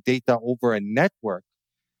sending data over a network,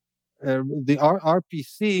 the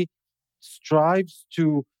RPC strives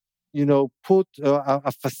to, put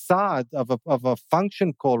a facade of a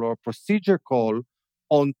function call or a procedure call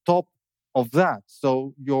on top of that.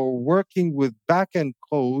 So you're working with backend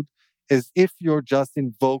code as if you're just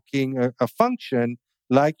invoking a function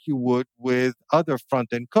like you would with other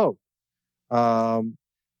front-end code.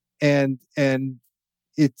 And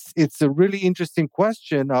it's a really interesting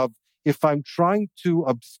question of, if I'm trying to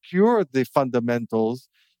obscure the fundamentals,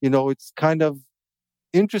 it's kind of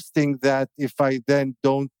interesting that if I then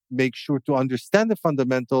don't make sure to understand the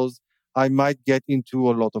fundamentals, I might get into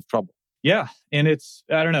a lot of trouble. Yeah, and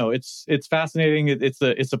I don't know, it's fascinating. It's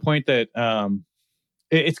a point that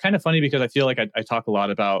it's kind of funny because I feel like I talk a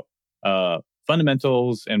lot about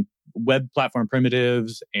fundamentals and web platform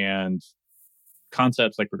primitives and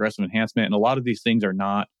concepts like progressive enhancement, and a lot of these things are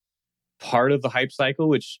not part of the hype cycle,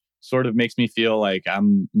 which sort of makes me feel like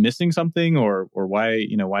I'm missing something, or why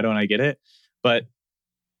don't I get it? But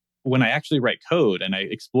when I actually write code and I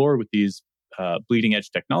explore with these bleeding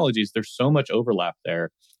edge technologies, there's so much overlap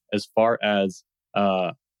there as far as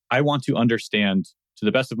I want to understand to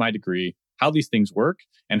the best of my degree how these things work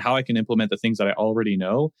and how I can implement the things that I already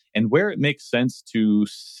know, and where it makes sense to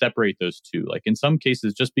separate those two. Like in some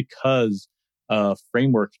cases, just because a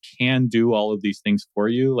framework can do all of these things for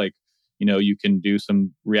you, like, you can do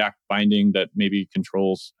some React binding that maybe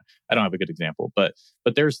controls, I don't have a good example, but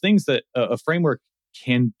there's things that a framework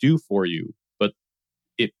can do for you, but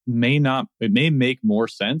it may make more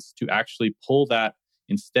sense to actually pull that,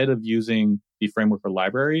 instead of using the framework or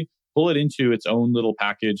library, pull it into its own little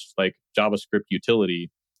package like JavaScript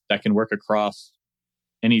utility that can work across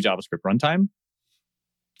any JavaScript runtime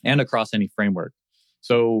and across any framework.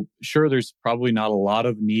 So sure, there's probably not a lot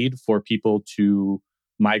of need for people to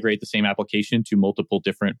migrate the same application to multiple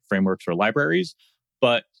different frameworks or libraries,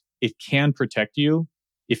 but it can protect you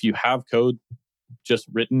if you have code just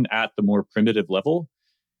written at the more primitive level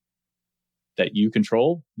that you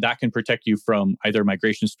control. That can protect you from either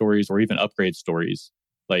migration stories or even upgrade stories,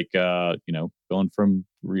 like going from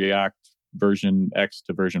React version X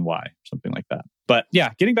to version Y, something like that. But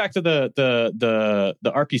yeah, getting back to the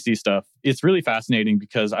RPC stuff, it's really fascinating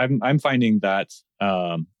because I'm finding that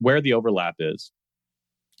where the overlap is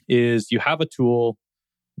you have a tool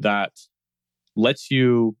that lets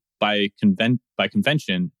you by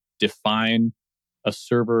convention define a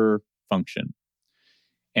server function.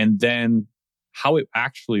 And then how it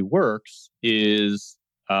actually works is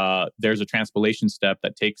there's a transpilation step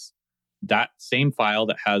that takes that same file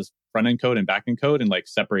that has front end code and back end code and like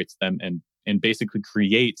separates them and basically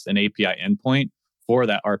creates an API endpoint for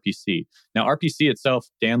that RPC. Now, RPC itself,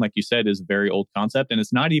 Dan, like you said, is a very old concept, and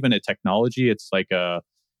it's not even a technology. It's like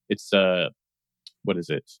what is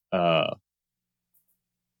it?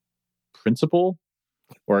 Principle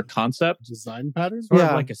or a concept? Design pattern? Sort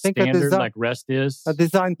of like a standard, like REST is. A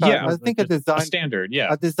design pattern. Yeah, I think a standard.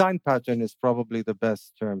 Yeah, a design pattern is probably the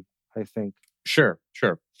best term, I think. Sure.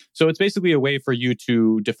 So it's basically a way for you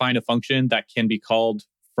to define a function that can be called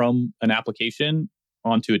from an application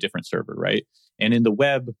onto a different server, right? And in the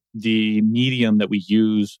web, the medium that we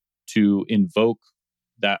use to invoke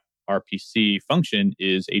that RPC function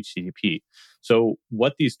is HTTP. So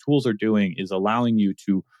what these tools are doing is allowing you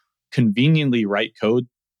to conveniently write code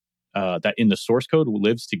that in the source code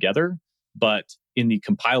lives together, but in the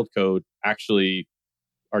compiled code actually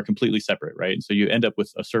are completely separate, right? And so you end up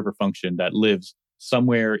with a server function that lives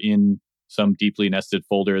somewhere in some deeply nested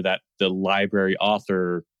folder that the library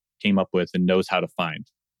author came up with and knows how to find.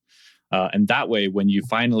 And that way, when you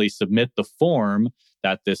finally submit the form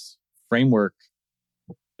that this framework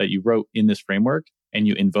that you wrote in this framework and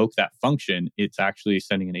you invoke that function, it's actually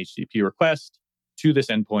sending an HTTP request to this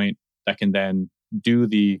endpoint that can then do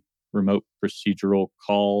the remote procedural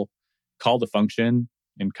call the function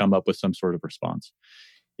and come up with some sort of response.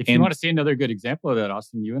 If you want to see another good example of that,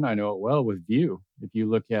 Austin, you and I know it well with Vue. If you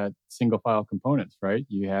look at single file components, right?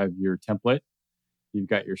 You have your template, you've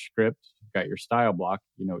got your script, you've got your style block,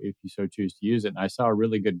 if you so choose to use it. And I saw a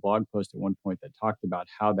really good blog post at one point that talked about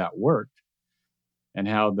how that worked and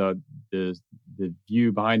how the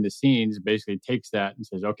Vue behind the scenes basically takes that and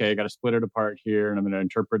says, okay, I got to split it apart here, and I'm going to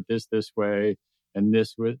interpret this way and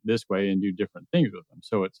this way and do different things with them.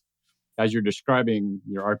 So it's, as you're describing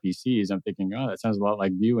your RPCs, I'm thinking, that sounds a lot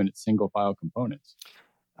like Vue and its single file components.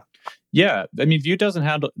 Yeah, I mean, Vue doesn't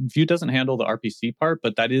handle the RPC part,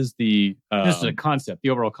 but that is the this is a concept, the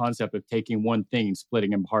overall concept of taking one thing and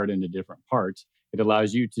splitting them apart into different parts. It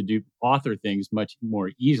allows you to author things much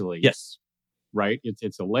more easily. Yes, right.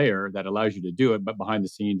 It's a layer that allows you to do it, but behind the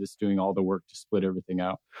scenes, it's doing all the work to split everything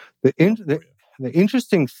out. The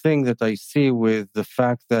interesting thing that I see with the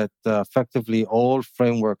fact that effectively almost all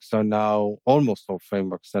frameworks are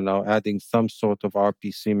now adding some sort of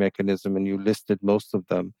RPC mechanism, and you listed most of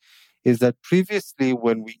them, is that previously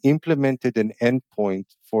when we implemented an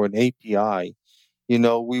endpoint for an API,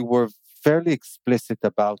 we were fairly explicit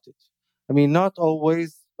about it. I mean, not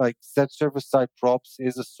always, like set server-side props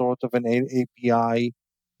is a sort of an API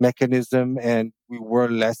mechanism, and we were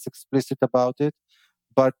less explicit about it.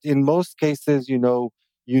 But in most cases, you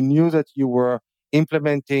knew that you were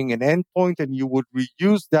implementing an endpoint, and you would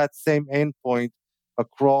reuse that same endpoint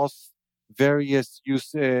across various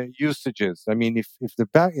usages. I mean, if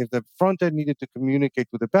the front end needed to communicate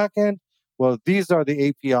with the back end, well, these are the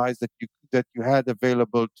APIs that you had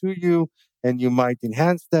available to you, and you might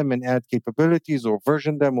enhance them and add capabilities or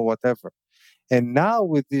version them or whatever. And now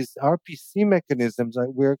with these RPC mechanisms,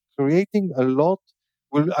 we're creating a lot.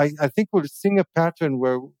 I think we'll see a pattern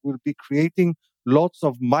where we'll be creating lots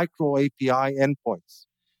of micro API endpoints,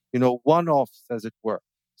 one-offs, as it were.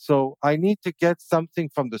 So I need to get something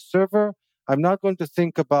from the server. I'm not going to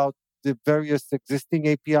think about the various existing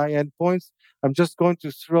API endpoints. I'm just going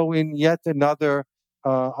to throw in yet another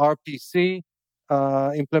RPC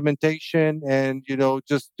implementation and,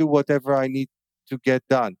 just do whatever I need to get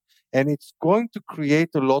done. And it's going to create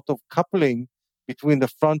a lot of coupling between the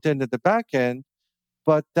front end and the back end,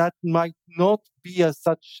 but that might not be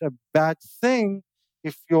such a bad thing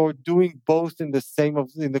if you're doing both in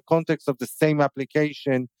the context of the same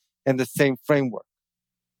application and the same framework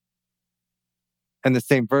and the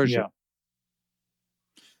same version.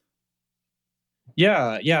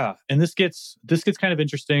 Yeah. And this gets kind of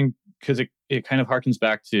interesting because it kind of harkens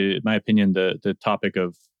back to, in my opinion, the topic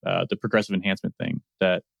of the progressive enhancement thing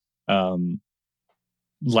that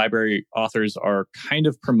library authors are kind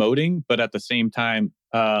of promoting, but at the same time,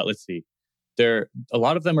 let's see, a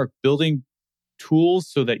lot of them are building tools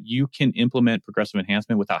so that you can implement progressive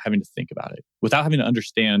enhancement without having to think about it, without having to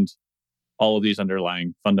understand all of these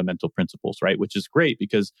underlying fundamental principles, right? Which is great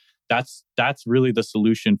because that's really the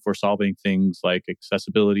solution for solving things like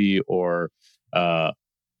accessibility or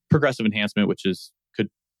progressive enhancement, which could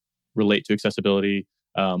relate to accessibility,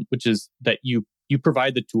 which is that you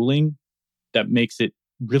provide the tooling that makes it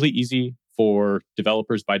really easy for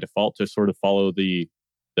developers by default to sort of follow the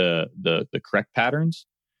correct patterns,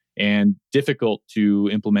 and difficult to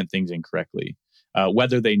implement things incorrectly,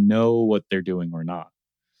 whether they know what they're doing or not.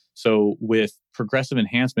 So with progressive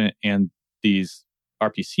enhancement and these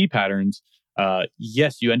RPC patterns,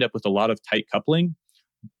 yes, you end up with a lot of tight coupling,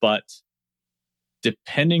 but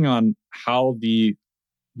depending on how the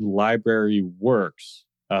library works,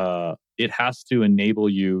 it has to enable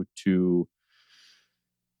you to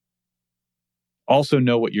also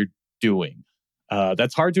know what you're doing.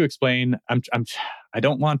 That's hard to explain. I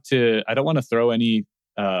don't want to throw any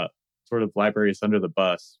sort of libraries under the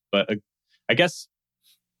bus, but I guess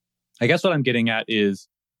what I'm getting at is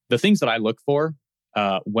the things that I look for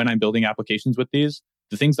when I'm building applications with these.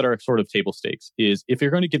 The things that are sort of table stakes is if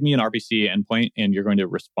you're going to give me an RPC endpoint and you're going to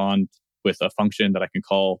respond with a function that I can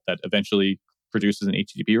call that eventually produces an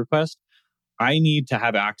HTTP request, I need to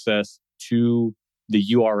have access to the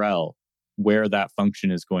URL where that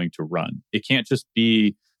function is going to run. It can't just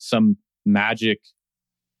be some magic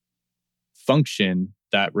function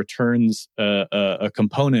that returns a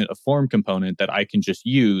component, a form component that I can just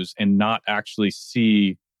use and not actually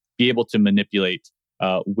be able to manipulate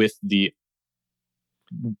with the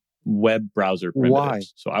web browser primitives. Why?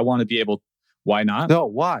 So I want to be able. Why not? No,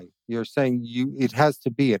 why? You're saying it has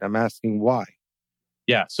to be it. I'm asking why.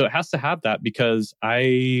 Yeah, so it has to have that because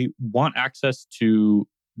I want access to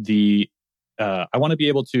the. I want to be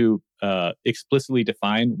able to explicitly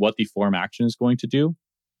define what the form action is going to do,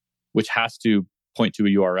 which has to point to a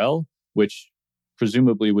URL, which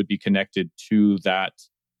presumably would be connected to that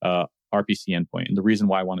RPC endpoint. And the reason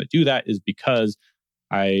why I want to do that is because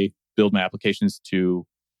I build my applications to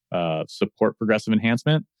support progressive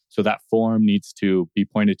enhancement. So that form needs to be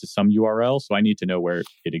pointed to some URL. So I need to know where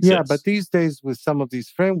it exists. Yeah, but these days with some of these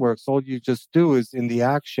frameworks, all you just do is in the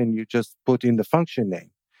action, you just put in the function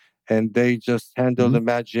name and they just handle the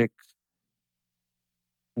magic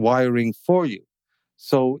wiring for you.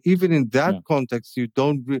 So even in that context, you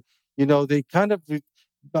don't, they kind of,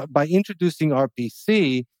 by introducing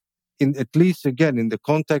RPC, at least again, in the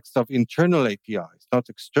context of internal APIs, not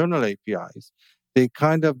external APIs, they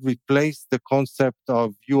kind of replace the concept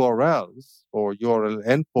of URLs or URL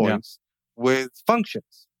endpoints with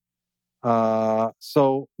functions.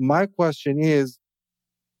 So my question is,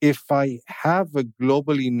 if I have a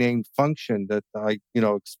globally named function that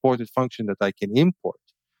exported function that I can import,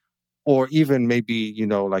 or even maybe,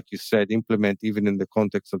 like you said, implement even in the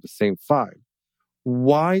context of the same file,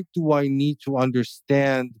 why do I need to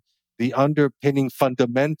understand the underpinning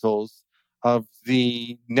fundamentals of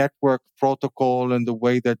the network protocol and the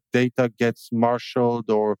way that data gets marshaled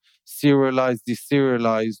or serialized,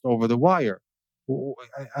 deserialized over the wire?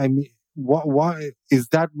 I mean, why is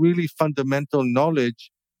that really fundamental knowledge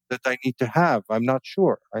that I need to have? I'm not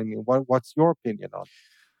sure. I mean, what's your opinion on it?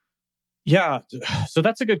 Yeah, so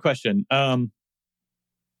that's a good question.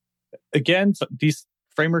 Again, these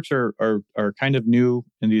frameworks are kind of new,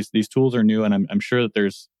 and these tools are new, and I'm sure that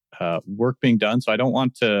there's work being done. So I don't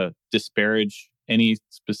want to disparage any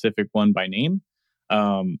specific one by name.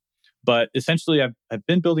 But essentially, I've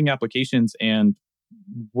been building applications, and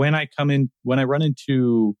when I run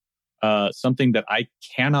into something that I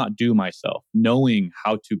cannot do myself, knowing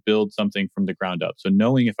how to build something from the ground up. So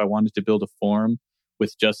knowing if I wanted to build a form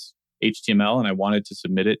with just HTML and I wanted to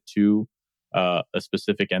submit it to a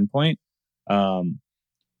specific endpoint,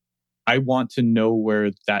 I want to know where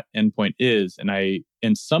that endpoint is.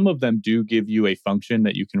 And some of them do give you a function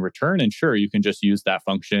that you can return. And sure, you can just use that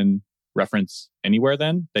function reference anywhere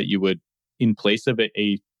then that you would in place of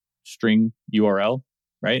a string URL,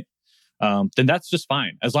 right? Then that's just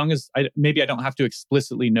fine. As long as I don't have to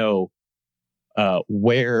explicitly know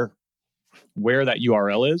where that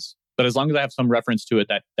URL is, but as long as I have some reference to it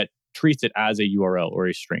that treats it as a URL or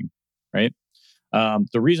a string, right?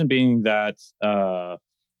 The reason being that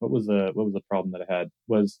what was the problem that I had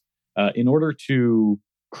was in order to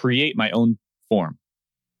create my own form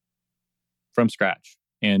from scratch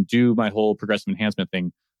and do my whole progressive enhancement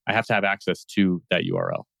thing, I have to have access to that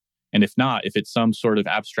URL. And if not, if it's some sort of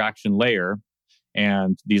abstraction layer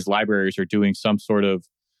and these libraries are doing some sort of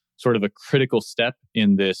a critical step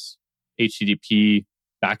in this HTTP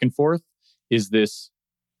back and forth, is this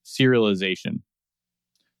serialization.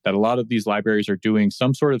 That a lot of these libraries are doing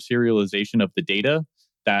some sort of serialization of the data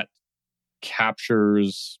that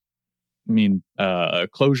captures,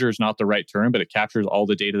 closure is not the right term, but it captures all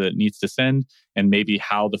the data that it needs to send and maybe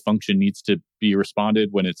how the function needs to be responded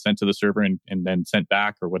when it's sent to the server and then sent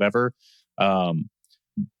back or whatever.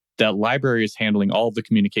 That library is handling all of the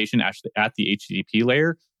communication actually at the HTTP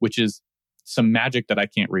layer, which is some magic that I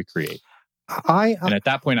can't recreate. And at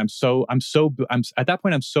that point, I'm so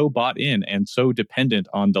bought in and so dependent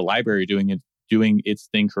on the library doing its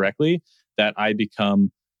thing correctly that I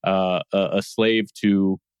become a slave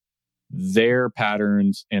to their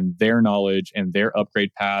patterns and their knowledge and their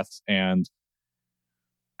upgrade paths. And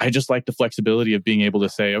I just like the flexibility of being able to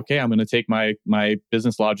say, okay, I'm going to take my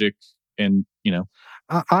business logic and,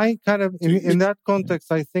 I kind of, in that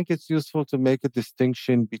context, I think it's useful to make a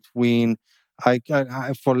distinction between,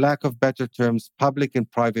 for lack of better terms, public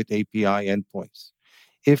and private API endpoints.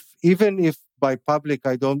 Even if by public,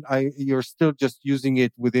 you're still just using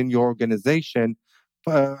it within your organization.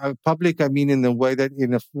 Public, I mean, in the way that,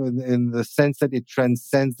 in the sense that it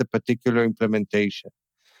transcends the particular implementation.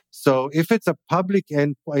 So if it's a public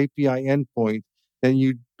API endpoint, then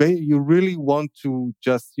you really want to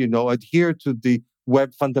just, adhere to the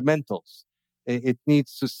web fundamentals. It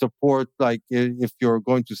needs to support, like, if you're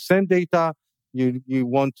going to send data, you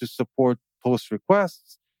want to support post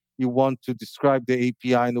requests. You want to describe the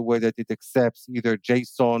API in a way that it accepts either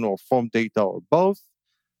JSON or form data or both.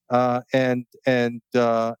 And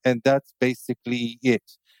that's basically it.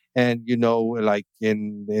 And, like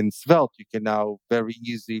in Svelte, you can now very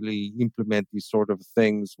easily implement these sort of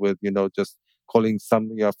things with, just calling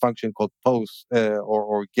some function called post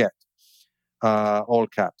or get, all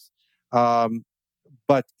caps.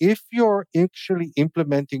 But if you're actually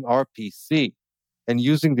implementing RPC and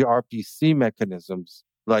using the RPC mechanisms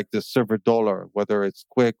like the server dollar, whether it's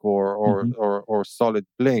quick or solid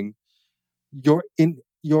bling,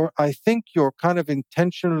 I think you're kind of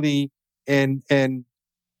intentionally and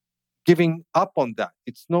giving up on that.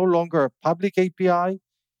 It's no longer a public API.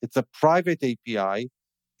 It's a private API.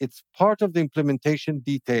 It's part of the implementation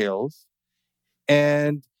details.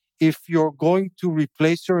 And if you're going to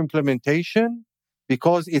replace your implementation,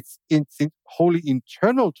 because it's wholly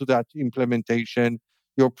internal to that implementation,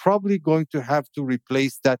 you're probably going to have to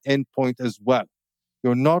replace that endpoint as well.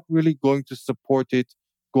 You're not really going to support it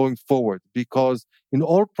going forward, because in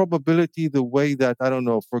all probability, the way that, I don't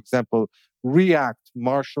know, for example, React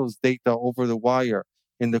marshals data over the wire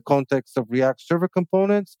in the context of React server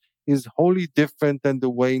components is wholly different than the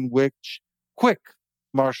way in which Quick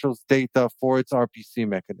marshals data for its RPC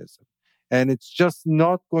mechanism. And it's just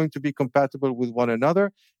not going to be compatible with one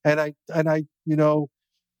another. And I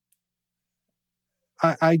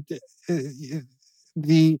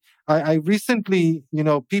recently,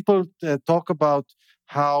 people talk about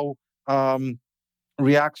how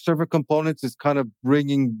React server components is kind of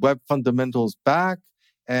bringing web fundamentals back,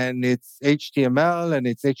 and it's HTML and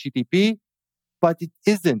it's HTTP, but it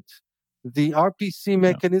isn't. The RPC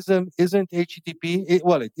mechanism isn't HTTP. It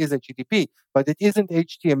is HTTP, but it isn't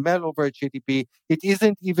HTML over HTTP. It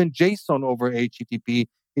isn't even JSON over HTTP.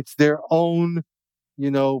 It's their own,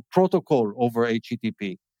 protocol over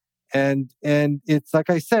HTTP. And it's, like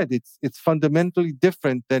I said, it's fundamentally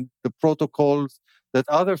different than the protocols that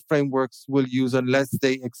other frameworks will use unless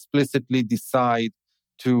they explicitly decide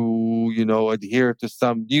to, adhere to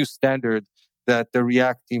some new standard that the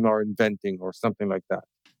React team are inventing or something like that.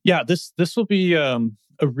 Yeah, this will be a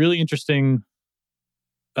really interesting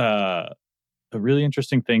thing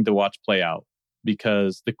to watch play out,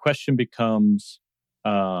 because the question becomes,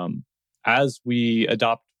 as we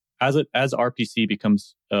adopt, as RPC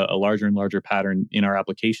becomes a larger and larger pattern in our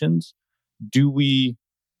applications, do we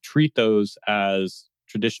treat those as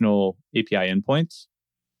traditional API endpoints,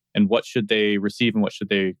 and what should they receive and what should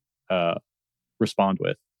they respond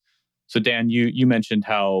with? So Dan, you mentioned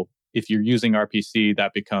how if you're using RPC,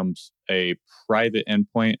 that becomes a private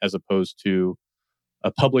endpoint as opposed to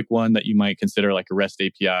a public one that you might consider like a REST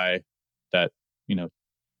API that,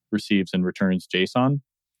 receives and returns JSON.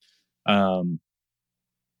 I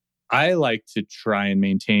like to try and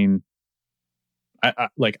maintain. I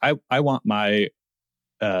want my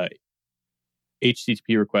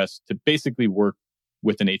HTTP request to basically work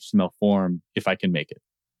with an HTML form if I can make it.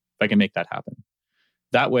 If I can make that happen.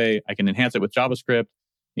 That way, I can enhance it with JavaScript,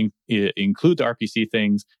 include the RPC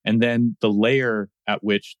things, and then the layer at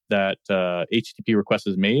which that HTTP request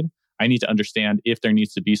is made, I need to understand if there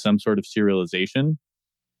needs to be some sort of serialization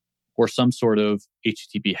or some sort of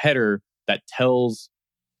HTTP header that tells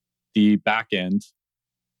the backend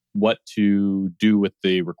what to do with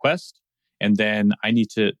the request. And then I need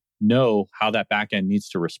to know how that backend needs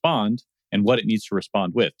to respond and what it needs to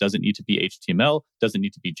respond with. Does it need to be HTML? Does it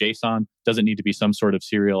need to be JSON? Does it need to be some sort of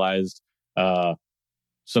serialized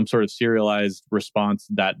response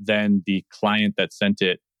that then the client that sent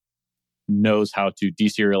it knows how to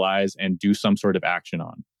deserialize and do some sort of action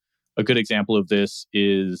on? A good example of this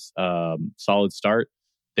is Solid Start.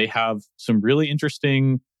 They have some really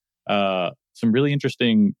interesting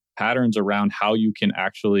patterns around how you can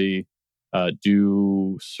actually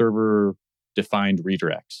do server-defined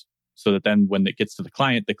redirects, so that then when it gets to the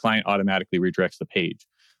client automatically redirects the page.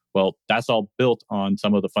 Well, that's all built on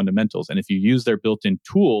some of the fundamentals. And if you use their built-in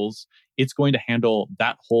tools, it's going to handle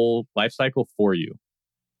that whole lifecycle for you.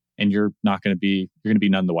 And you're going to be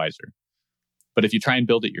none the wiser. But if you try and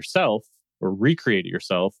build it yourself or recreate it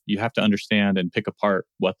yourself, you have to understand and pick apart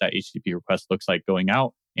what that HTTP request looks like going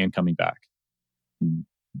out and coming back.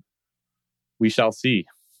 We shall see.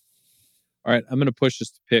 All right, I'm going to push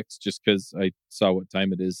us to picks just because I saw what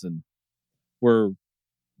time it is, and we're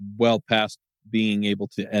well past being able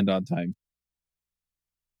to end on time.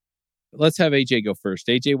 Let's have AJ go first.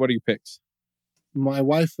 AJ, what are your picks? My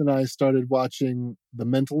wife and I started watching The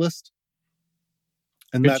Mentalist,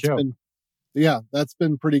 and Good show. That's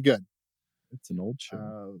been pretty good. It's an old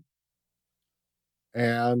show.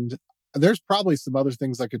 And there's probably some other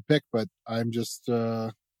things I could pick, but I'm just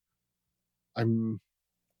I don't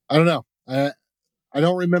know. I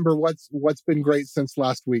don't remember what's been great since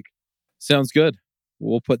last week. Sounds good.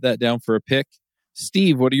 We'll put that down for a pick.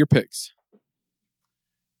 Steve, what are your picks?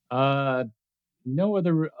 No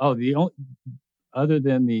other. Other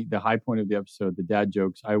than the high point of the episode, the dad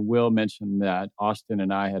jokes, I will mention that Austin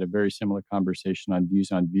and I had a very similar conversation on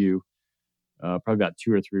Views on View, probably about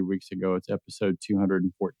 2 or 3 weeks ago. It's episode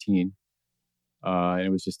 214. And it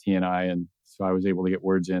was just he and I, and so I was able to get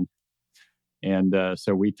words in. And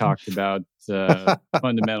so we talked about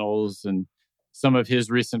fundamentals and some of his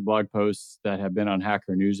recent blog posts that have been on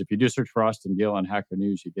Hacker News. If you do search for Austin Gill on Hacker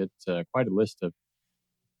News, you get quite a list of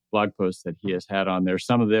blog posts that he has had on there.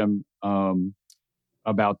 Some of them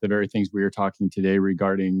about the very things we are talking today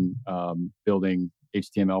regarding building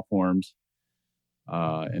HTML forms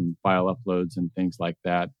and file uploads and things like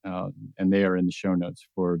that. And they are in the show notes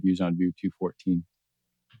for Views on View 214.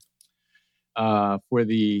 For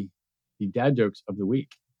the dad jokes of the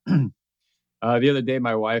week. The other day,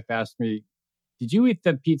 my wife asked me, "Did you eat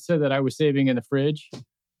the pizza that I was saving in the fridge?"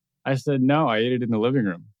 I said, "No, I ate it in the living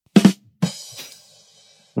room."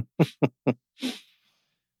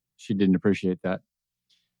 She didn't appreciate that.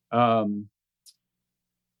 The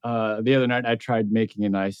other night, I tried making a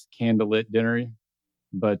nice candlelit dinner,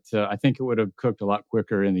 but I think it would have cooked a lot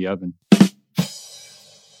quicker in the oven.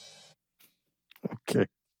 Okay.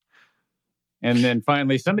 And then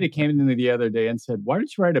finally, somebody came to me the other day and said, "Why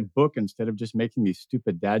don't you write a book instead of just making these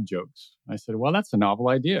stupid dad jokes?" I said, "Well, that's a novel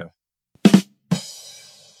idea."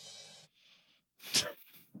 So,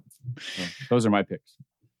 those are my picks.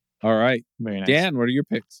 All right. Very nice. Dan, what are your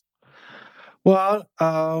picks? Well,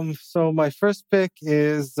 so my first pick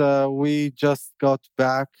is we just got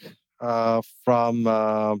back from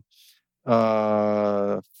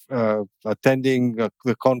attending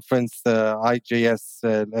the conference IJS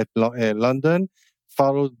at London,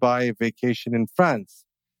 followed by a vacation in France.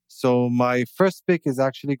 So my first pick is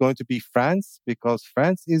actually going to be France, because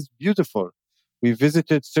France is beautiful. We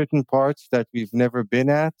visited certain parts that we've never been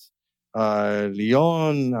at,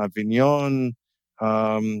 Lyon, Avignon,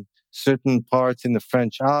 certain parts in the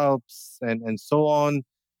French Alps, and so on.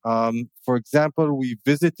 For example, we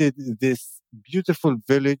visited this beautiful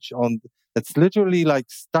village that's literally like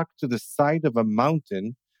stuck to the side of a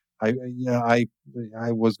mountain. I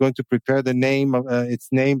was going to prepare the name of its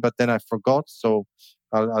name, but then I forgot. So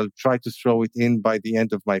I'll try to throw it in by the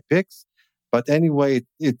end of my picks. But anyway,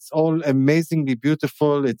 it's all amazingly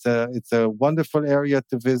beautiful. It's a wonderful area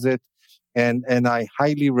to visit, and I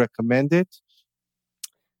highly recommend it.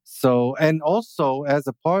 So, and also as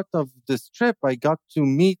a part of this trip, I got to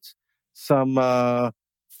meet some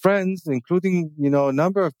friends, including a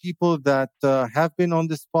number of people that have been on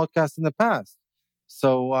this podcast in the past.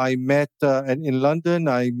 So I met in London.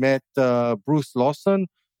 I met Bruce Lawson.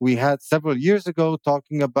 We had several years ago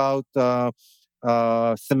talking about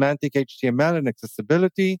semantic HTML and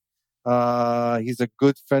accessibility. He's a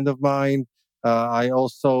good friend of mine. I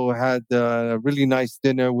also had a really nice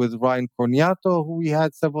dinner with Ryan Corniato, who we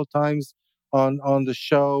had several times on the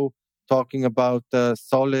show, talking about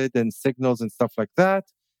Solid and signals and stuff like that.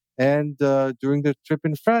 And during the trip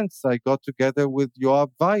in France, I got together with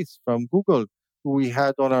Yoav Weiss from Google, who we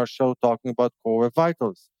had on our show talking about Core Web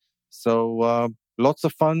Vitals. So lots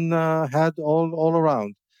of fun had all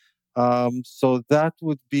around. So that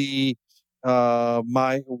would be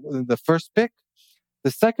the first pick. The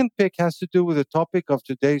second pick has to do with the topic of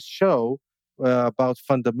today's show about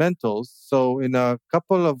fundamentals. So in a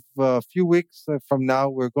couple of few weeks from now,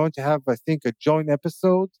 we're going to have, I think, a joint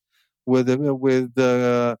episode with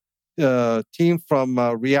the team from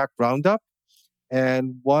React Roundup,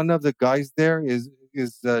 and one of the guys there is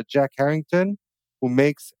Jack Harrington, who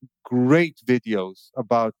makes great videos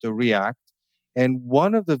about the React. And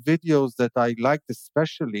one of the videos that I liked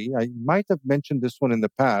especially, I might have mentioned this one in the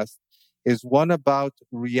past, is one about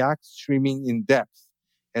React streaming in depth.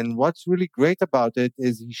 And what's really great about it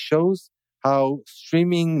is he shows how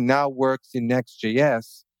streaming now works in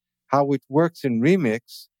Next.js, how it works in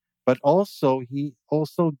Remix, but also he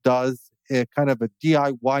also does a kind of a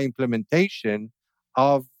DIY implementation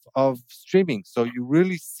of streaming. So you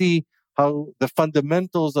really see how the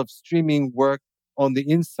fundamentals of streaming work on the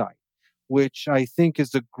inside, which I think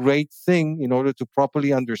is a great thing in order to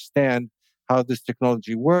properly understand how this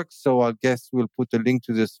technology works. So I guess we'll put a link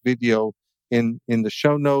to this video in the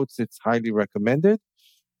show notes. It's highly recommended.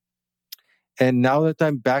 And now that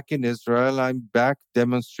I'm back in Israel, I'm back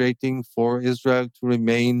demonstrating for Israel to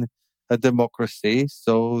remain a democracy.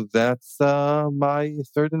 So that's my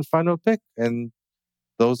third and final pick. And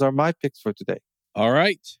those are my picks for today. All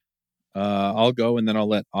right. I'll go and then I'll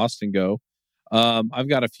let Austin go. I've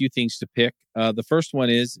got a few things to pick. The first one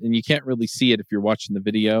is, and you can't really see it if you're watching the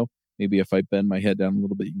video. Maybe if I bend my head down a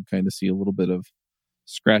little bit, you can kind of see a little bit of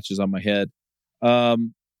scratches on my head.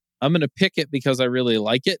 I'm going to pick it because I really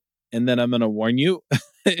like it. And then I'm going to warn you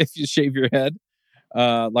if you shave your head,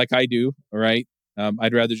 like I do. All right.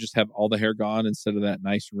 I'd rather just have all the hair gone instead of that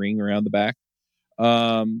nice ring around the back.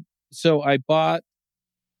 So I bought,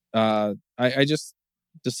 I just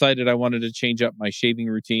decided I wanted to change up my shaving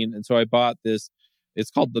routine. And so I bought this, it's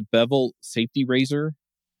called the Bevel Safety Razor.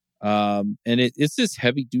 And it's this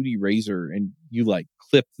heavy duty razor, and you like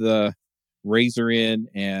clip the razor in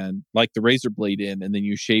and like the razor blade in, and then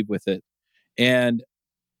you shave with it. And,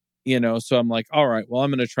 so I'm like, all right, well,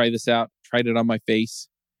 I'm going to try this out. Tried it on my face,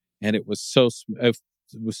 and it was it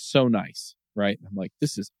was so nice. Right. I'm like,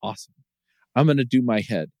 this is awesome. I'm going to do my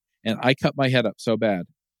head. And I cut my head up so bad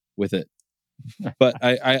with it. But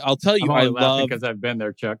I'll tell you, I'm only I laughing love, because I've been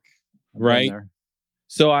there, Chuck. I've right. been there.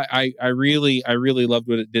 So I really loved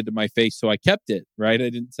what it did to my face. So I kept it, right?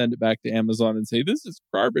 I didn't send it back to Amazon and say, this is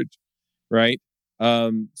garbage, right?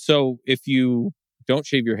 So if you don't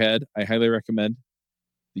shave your head, I highly recommend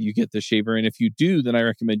that you get the shaver. And if you do, then I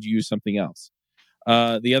recommend you use something else.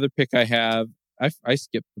 The other pick I have, I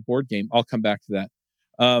skipped the board game. I'll come back to that.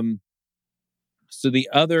 So the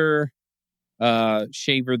other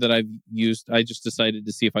shaver that I've used, I just decided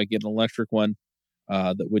to see if I get an electric one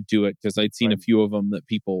that would do it, because I'd seen a few of them that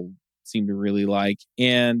people seem to really like.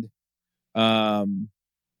 And I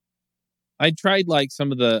tried like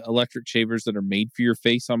some of the electric shavers that are made for your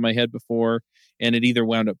face on my head before, and it either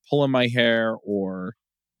wound up pulling my hair or,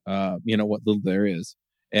 what little there is,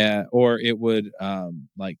 or it would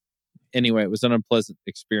anyway, it was an unpleasant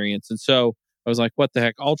experience. And so I was like, what the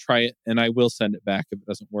heck, I'll try it and I will send it back if it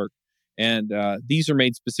doesn't work. And these are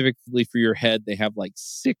made specifically for your head. They have like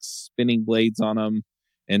 6 spinning blades on them.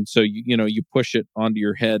 And so, you push it onto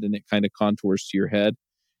your head and it kind of contours to your head.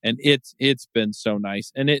 And it's been so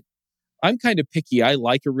nice. And I'm kind of picky. I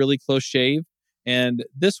like a really close shave. And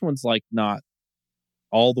this one's like not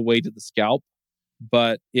all the way to the scalp,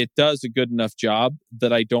 but it does a good enough job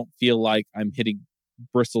that I don't feel like I'm hitting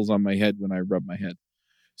bristles on my head when I rub my head.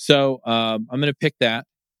 So I'm going to pick that.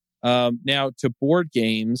 Now to board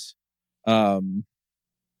games, and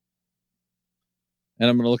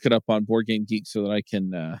I'm going to look it up on Board Game Geek so that I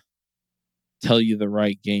can tell you the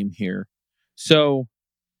right game here. So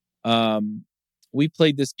we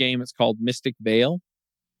played this game. It's called Mystic Vale.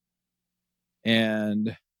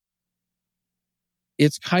 And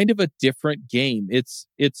it's kind of a different game. It's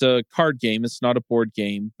a card game. It's not a board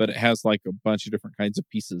game, but it has like a bunch of different kinds of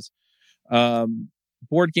pieces.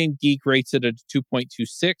 Board Game Geek rates it at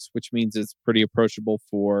 2.26, which means it's pretty approachable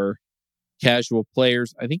for casual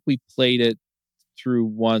players. I think we played it through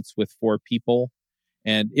once with 4 people,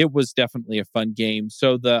 and it was definitely a fun game.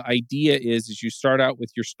 So the idea is you start out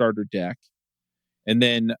with your starter deck, and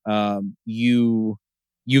then you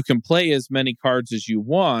can play as many cards as you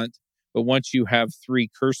want, but once you have 3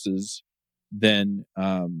 curses, then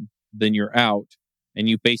you're out, and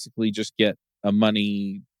you basically just get a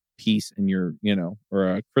money piece in your,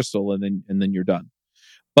 or a crystal, and then you're done.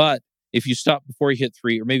 But if you stop before you hit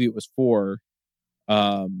 3, or maybe it was 4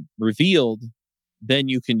 revealed, then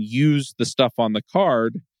you can use the stuff on the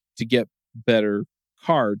card to get better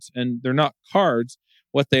cards. And they're not cards.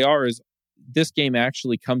 What they are is, this game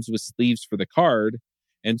actually comes with sleeves for the card.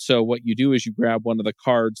 And so what you do is you grab one of the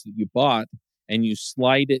cards that you bought and you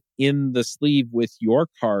slide it in the sleeve with your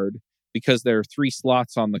card, because there are 3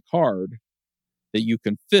 slots on the card that you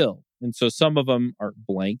can fill. And so some of them are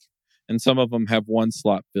blank, and some of them have 1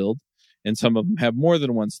 slot filled, and some of them have more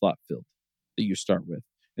than 1 slot filled that you start with.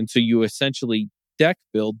 And so you essentially deck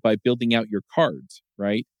build by building out your cards,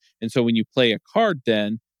 right? And so when you play a card,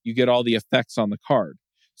 then you get all the effects on the card.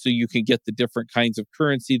 So you can get the different kinds of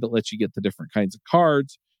currency that lets you get the different kinds of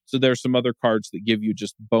cards. So there's some other cards that give you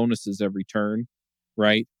just bonuses every turn,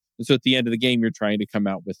 right? And so at the end of the game, you're trying to come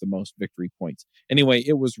out with the most victory points. Anyway,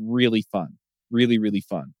 it was really fun. Really, really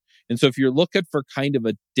fun. And so if you're looking for kind of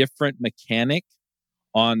a different mechanic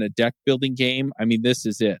on a deck building game, I mean, this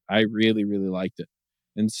is it. I really, really liked it.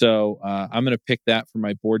 And so I'm going to pick that for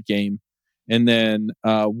my board game. And then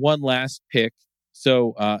one last pick.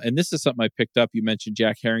 So, and this is something I picked up. You mentioned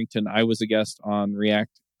Jack Harrington. I was a guest on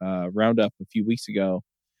React Roundup a few weeks ago,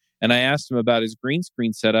 and I asked him about his green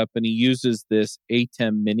screen setup, and he uses this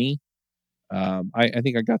ATEM Mini. I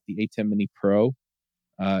think I got the ATEM Mini Pro.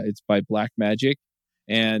 It's by Blackmagic,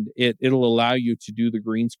 and it'll allow you to do the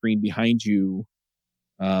green screen behind you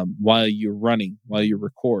while you're running, while you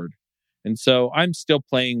record. And so I'm still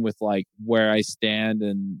playing with like where I stand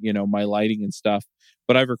and, my lighting and stuff,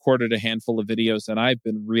 but I've recorded a handful of videos and I've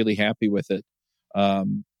been really happy with it.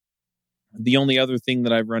 The only other thing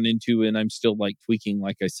that I've run into, and I'm still like tweaking,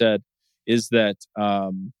 like I said, is that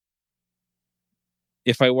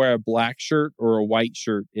if I wear a black shirt or a white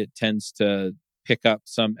shirt, it tends to pick up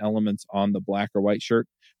some elements on the black or white shirt.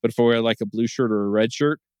 But if I wear like a blue shirt or a red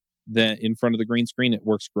shirt, then in front of the green screen, it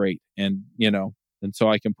works great. And, and so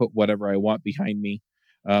I can put whatever I want behind me.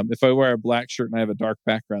 If I wear a black shirt and I have a dark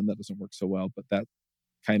background, that doesn't work so well, but that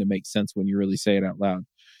kind of makes sense when you really say it out loud.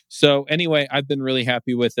 So anyway, I've been really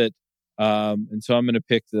happy with it. And so I'm going to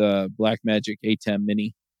pick the Blackmagic ATEM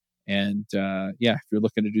Mini. And if you're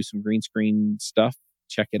looking to do some green screen stuff,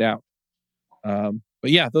 check it out.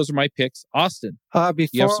 But yeah, those are my picks. Austin,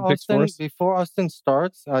 you have some picks for us? Before Austin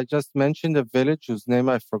starts, I just mentioned a village whose name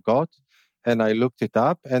I forgot, and I looked it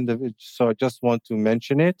up, so I just want to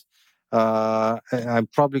mention it. I'm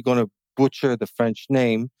probably going to butcher the French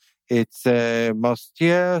name. It's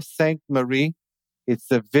Mostier Sainte-Marie. It's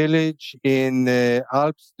a village in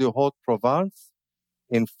Alpes de Haute-Provence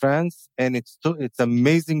in France, and it's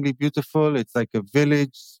amazingly beautiful. It's like a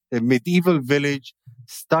village, a medieval village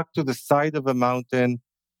stuck to the side of a mountain.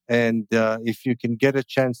 And if you can get a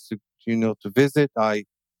chance to visit, I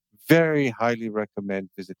very highly recommend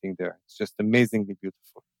visiting there. It's just amazingly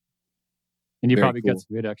beautiful. And you Very probably cool. get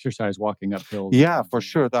some good exercise walking up hills. Yeah, for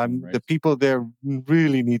sure. Right? The people there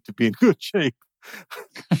really need to be in good shape.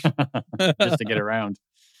 Just to get around.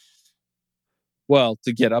 Well,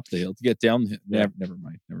 to get up the hill, to get down the hill. Yeah. Never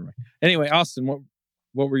mind. Anyway, Austin,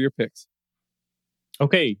 what were your picks?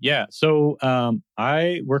 Okay, yeah. So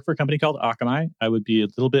I work for a company called Akamai. I would be a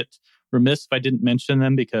little bit remiss if I didn't mention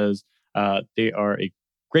them because they are a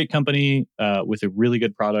great company with a really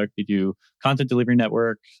good product. They do content delivery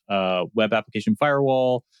network, web application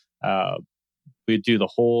firewall. We do the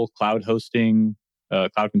whole cloud hosting,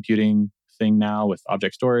 cloud computing thing now with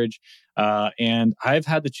object storage. And I've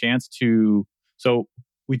had the chance to... So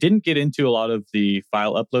we didn't get into a lot of the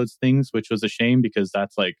file uploads things, which was a shame because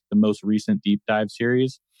that's like the most recent deep dive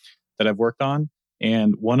series that I've worked on.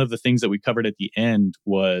 And one of the things that we covered at the end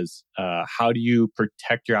was how do you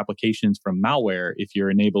protect your applications from malware if you're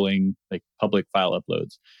enabling like public file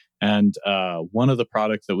uploads? And one of the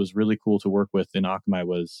products that was really cool to work with in Akamai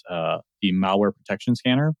was the malware protection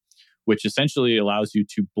scanner, which essentially allows you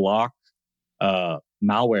to block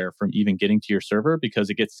malware from even getting to your server because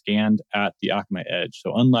it gets scanned at the Akamai edge.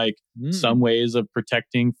 So unlike some ways of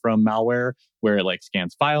protecting from malware where it like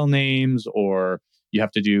scans file names or you have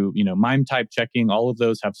to do, MIME type checking, all of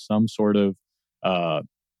those have some sort of,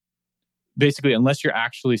 basically, unless you're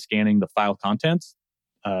actually scanning the file contents,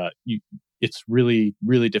 it's really,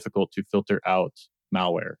 really difficult to filter out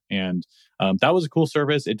malware. And that was a cool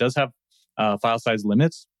service. It does have file size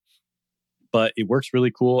limits, but it works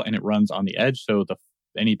really cool and it runs on the edge. So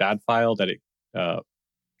any bad file that it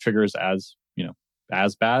triggers as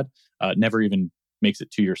bad never even makes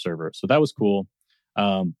it to your server. So that was cool.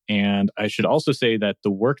 And I should also say that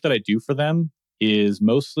the work that I do for them is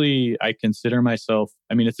mostly, I consider myself,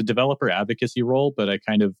 it's a developer advocacy role, but I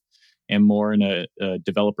kind of am more in a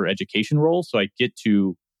developer education role. So I get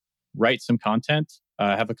to write some content.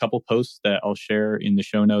 I have a couple posts that I'll share in the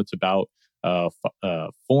show notes about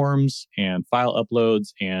forms and file uploads.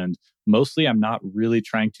 And mostly I'm not really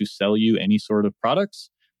trying to sell you any sort of products,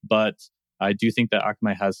 but I do think that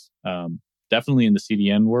Akamai has, definitely in the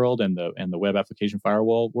CDN world and the web application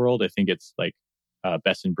firewall world, I think it's like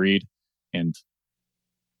best in breed, and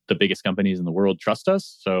the biggest companies in the world trust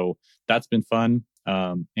us. So that's been fun.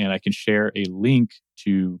 And I can share a link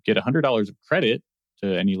to get $100 of credit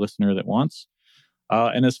to any listener that wants.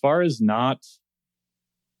 And as far as not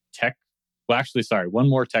tech, one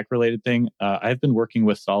more tech related thing. I've been working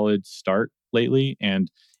with Solid Start lately,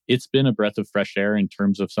 and it's been a breath of fresh air in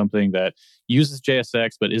terms of something that uses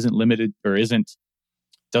JSX, but isn't limited or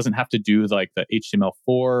doesn't have to do like the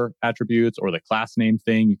HTML4 attributes or the class name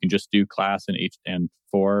thing. You can just do class and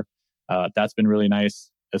 4. That's been really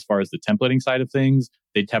nice. As far as the templating side of things,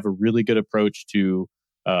 they have a really good approach to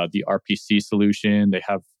the RPC solution. They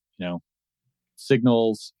have,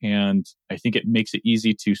 signals, and I think it makes it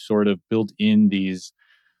easy to sort of build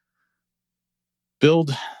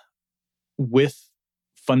with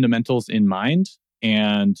fundamentals in mind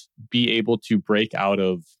and be able to break out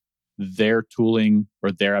of their tooling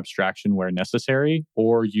or their abstraction where necessary,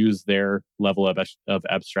 or use their level of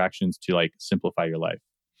abstractions to like simplify your life.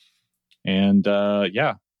 And I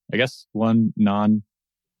guess one non-tech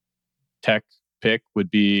pick would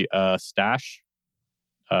be Stash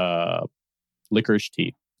licorice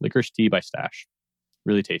tea by Stash.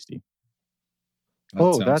 Really tasty.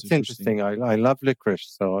 That's interesting. I love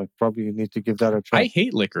licorice, so I probably need to give that a try. I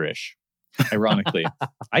hate licorice, ironically.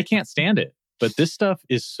 I can't stand it, but this stuff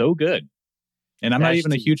is so good. And I'm not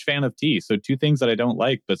even a huge fan of tea. So two things that I don't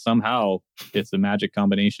like, but somehow it's a magic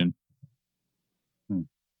combination.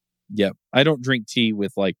 Yep. I don't drink tea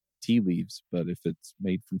with like tea leaves, but if it's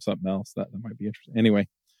made from something else, that might be interesting. Anyway.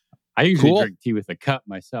 I usually drink tea with a cup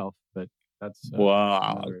myself, but that's...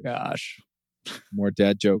 wow, gosh. More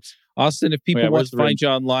dad jokes. Austin, if people want to find you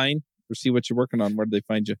online or see what you're working on, where do they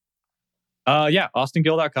find you?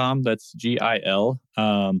 austingill.com. That's GIL.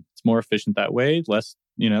 It's more efficient that way. Less,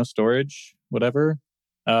 storage, whatever.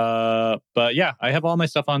 But yeah, I have all my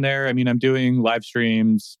stuff on there. I'm doing live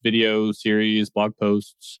streams, video series, blog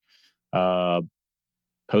posts,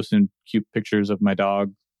 posting cute pictures of my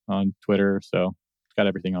dog on Twitter. So it's got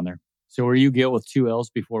everything on there. So were you Gil with 2 L's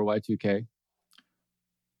before Y2K?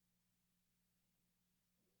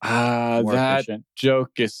 That efficient.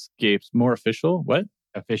 Joke escapes. More official? What?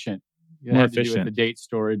 Efficient. More efficient. To do with the date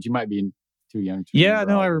storage. You might be too young to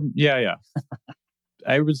remember. Yeah.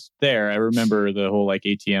 I was there. I remember the whole like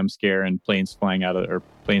ATM scare and planes dropping out of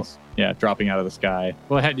the sky.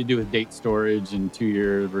 Well, it had to do with date storage and 2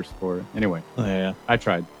 years versus 4. Anyway. Yeah. I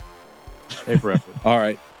tried. A for effort. All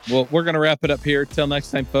right. Well, we're going to wrap it up here. Till next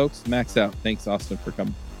time, folks. Max out. Thanks, Austin, for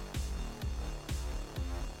coming.